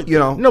what? The only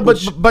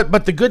but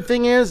but the good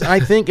thing is, I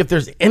think if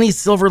there's any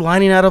silver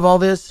lining out of all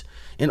this,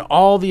 in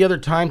all the other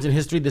times in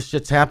history this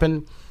shit's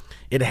happened,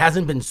 it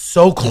hasn't been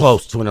so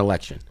close to an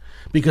election,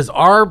 because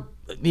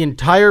the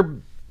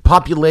entire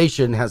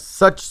population has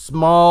such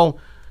small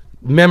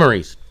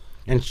memories,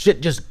 and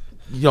shit just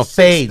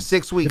fades.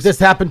 6 weeks. If this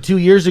happened 2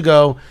 years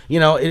ago,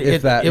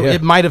 If that, yeah.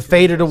 it might have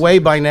faded away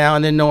by now,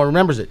 and then no one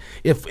remembers it.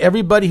 If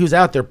everybody who's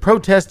out there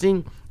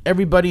protesting,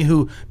 everybody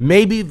who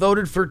maybe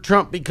voted for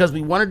Trump because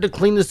we wanted to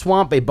clean the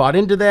swamp, they bought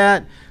into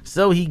that,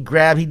 so he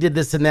did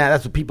this and that.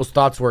 That's what people's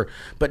thoughts were.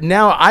 But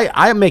now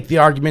I make the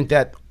argument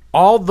that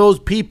all those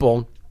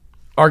people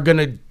are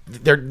gonna.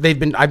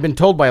 I've been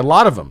told by a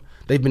lot of them,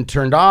 they've been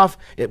turned off.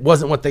 It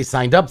wasn't what they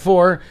signed up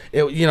for.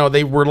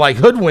 They were like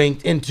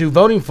hoodwinked into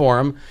voting for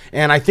him,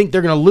 and I think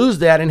they're going to lose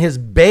that. And his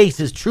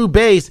true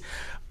base,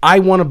 I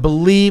want to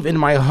believe in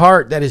my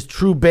heart that his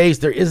true base,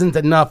 there isn't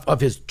enough of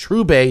his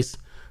true base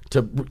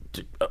to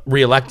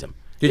reelect him.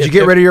 Did you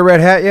get rid of your red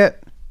hat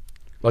yet?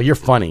 Well, you're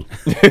funny.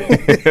 He's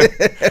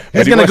But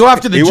he going to go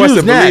after the he wants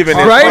Jews to believe next. in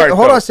All his right, heart,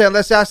 hold though. on a second.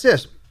 Let's ask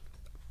this.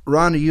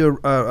 Ron, are you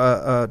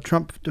a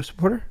Trump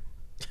supporter?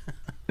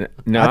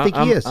 No, I think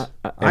he is.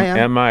 I am.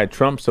 Am I a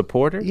Trump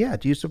supporter? Yeah.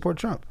 Do you support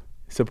Trump?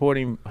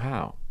 Supporting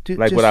how? Do-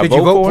 Like just- what I Did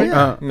you vote vote for?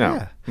 for him? No.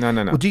 Yeah.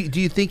 No. Well, do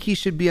you think he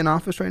should be in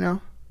office right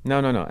now? No,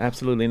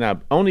 absolutely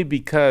not. Only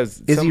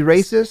because Is he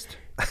racist?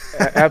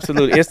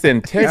 Absolutely, it's the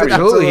integrity.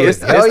 Absolutely he is.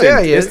 It's, Hell it's, yeah,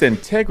 the, he it's is. the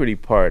integrity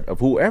part of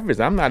whoever's.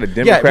 I'm not a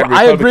Democrat. well,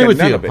 I Republican, agree with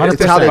none you, of it. 100%. It's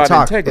just how they about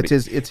talk. integrity.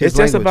 It's his just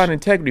language. about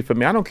integrity for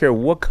me. I don't care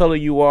what color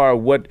you are,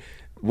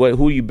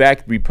 who you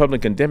back,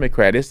 Republican,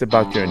 Democrat. It's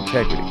about your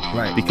integrity.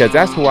 Right. Because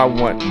that's who I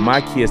want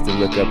my kids to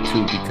look up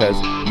to, because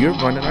you're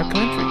running our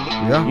country.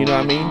 Yeah. You know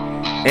what I mean?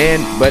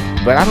 And but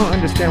I don't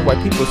understand why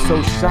people are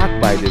so shocked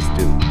by this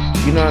dude.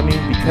 You know what I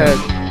mean? Because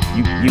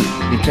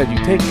you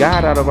take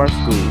God out of our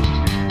schools.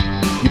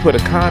 You put a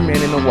con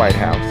man in the White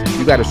House.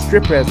 You got a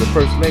stripper as the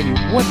first lady.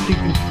 What do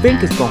you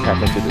think is going to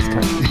happen to this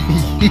country?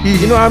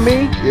 You know what I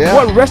mean? Yeah.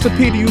 What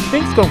recipe do you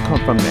think is going to come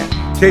from that?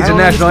 Change I the don't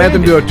national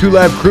anthem understand to a 2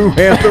 Live Crew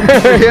anthem.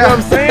 You know what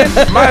I'm saying?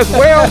 Might as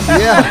well.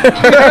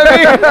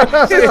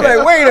 Yeah. It's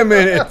like, wait a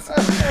minute.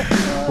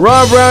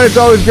 Ron Brown, it's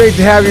always great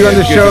to have you on the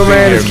It's good show, to be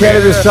man. here, It's man.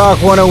 Cannabis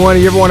Talk 101.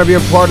 If you ever want to be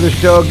a part of the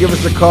show, give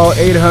us a call,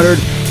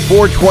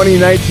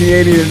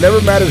 800-420-1980. It never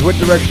matters what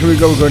direction we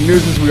go. We're going to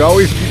news this. We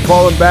always keep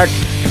calling back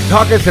and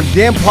talking some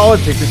damn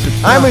politics. It's the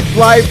time of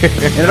life,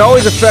 and it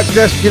always affects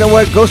us. You know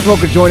what? Go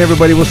smoke a joint,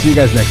 everybody. We'll see you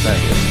guys next time.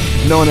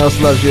 No one else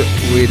loves you.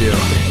 We do.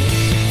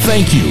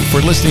 Thank you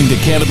for listening to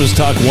Cannabis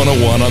Talk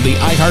 101 on the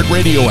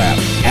iHeartRadio app,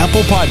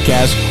 Apple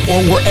Podcasts,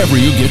 or wherever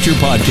you get your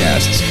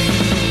podcasts.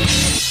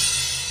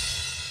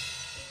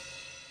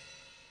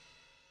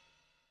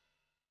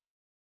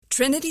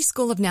 Trinity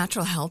School of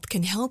Natural Health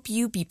can help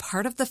you be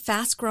part of the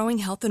fast-growing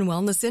health and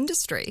wellness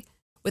industry.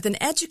 With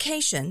an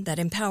education that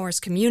empowers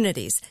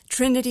communities,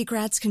 Trinity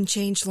grads can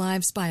change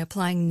lives by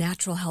applying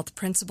natural health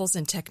principles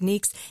and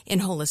techniques in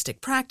holistic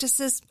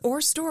practices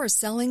or stores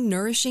selling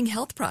nourishing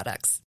health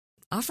products.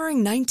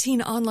 Offering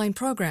 19 online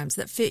programs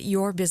that fit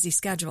your busy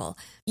schedule,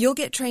 you'll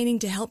get training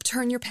to help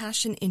turn your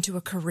passion into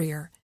a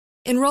career.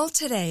 Enroll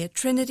today at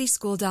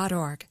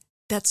trinityschool.org.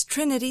 That's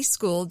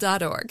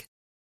trinityschool.org.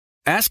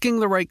 Asking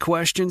the right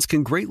questions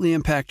can greatly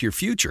impact your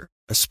future,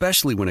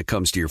 especially when it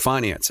comes to your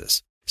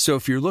finances. So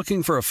if you're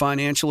looking for a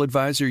financial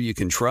advisor you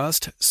can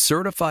trust,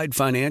 certified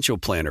financial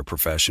planner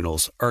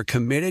professionals are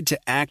committed to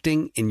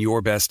acting in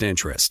your best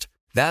interest.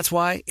 That's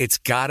why it's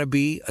got to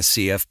be a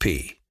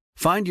CFP.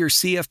 Find your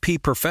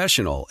CFP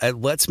professional at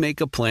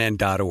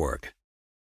letsmakeaplan.org.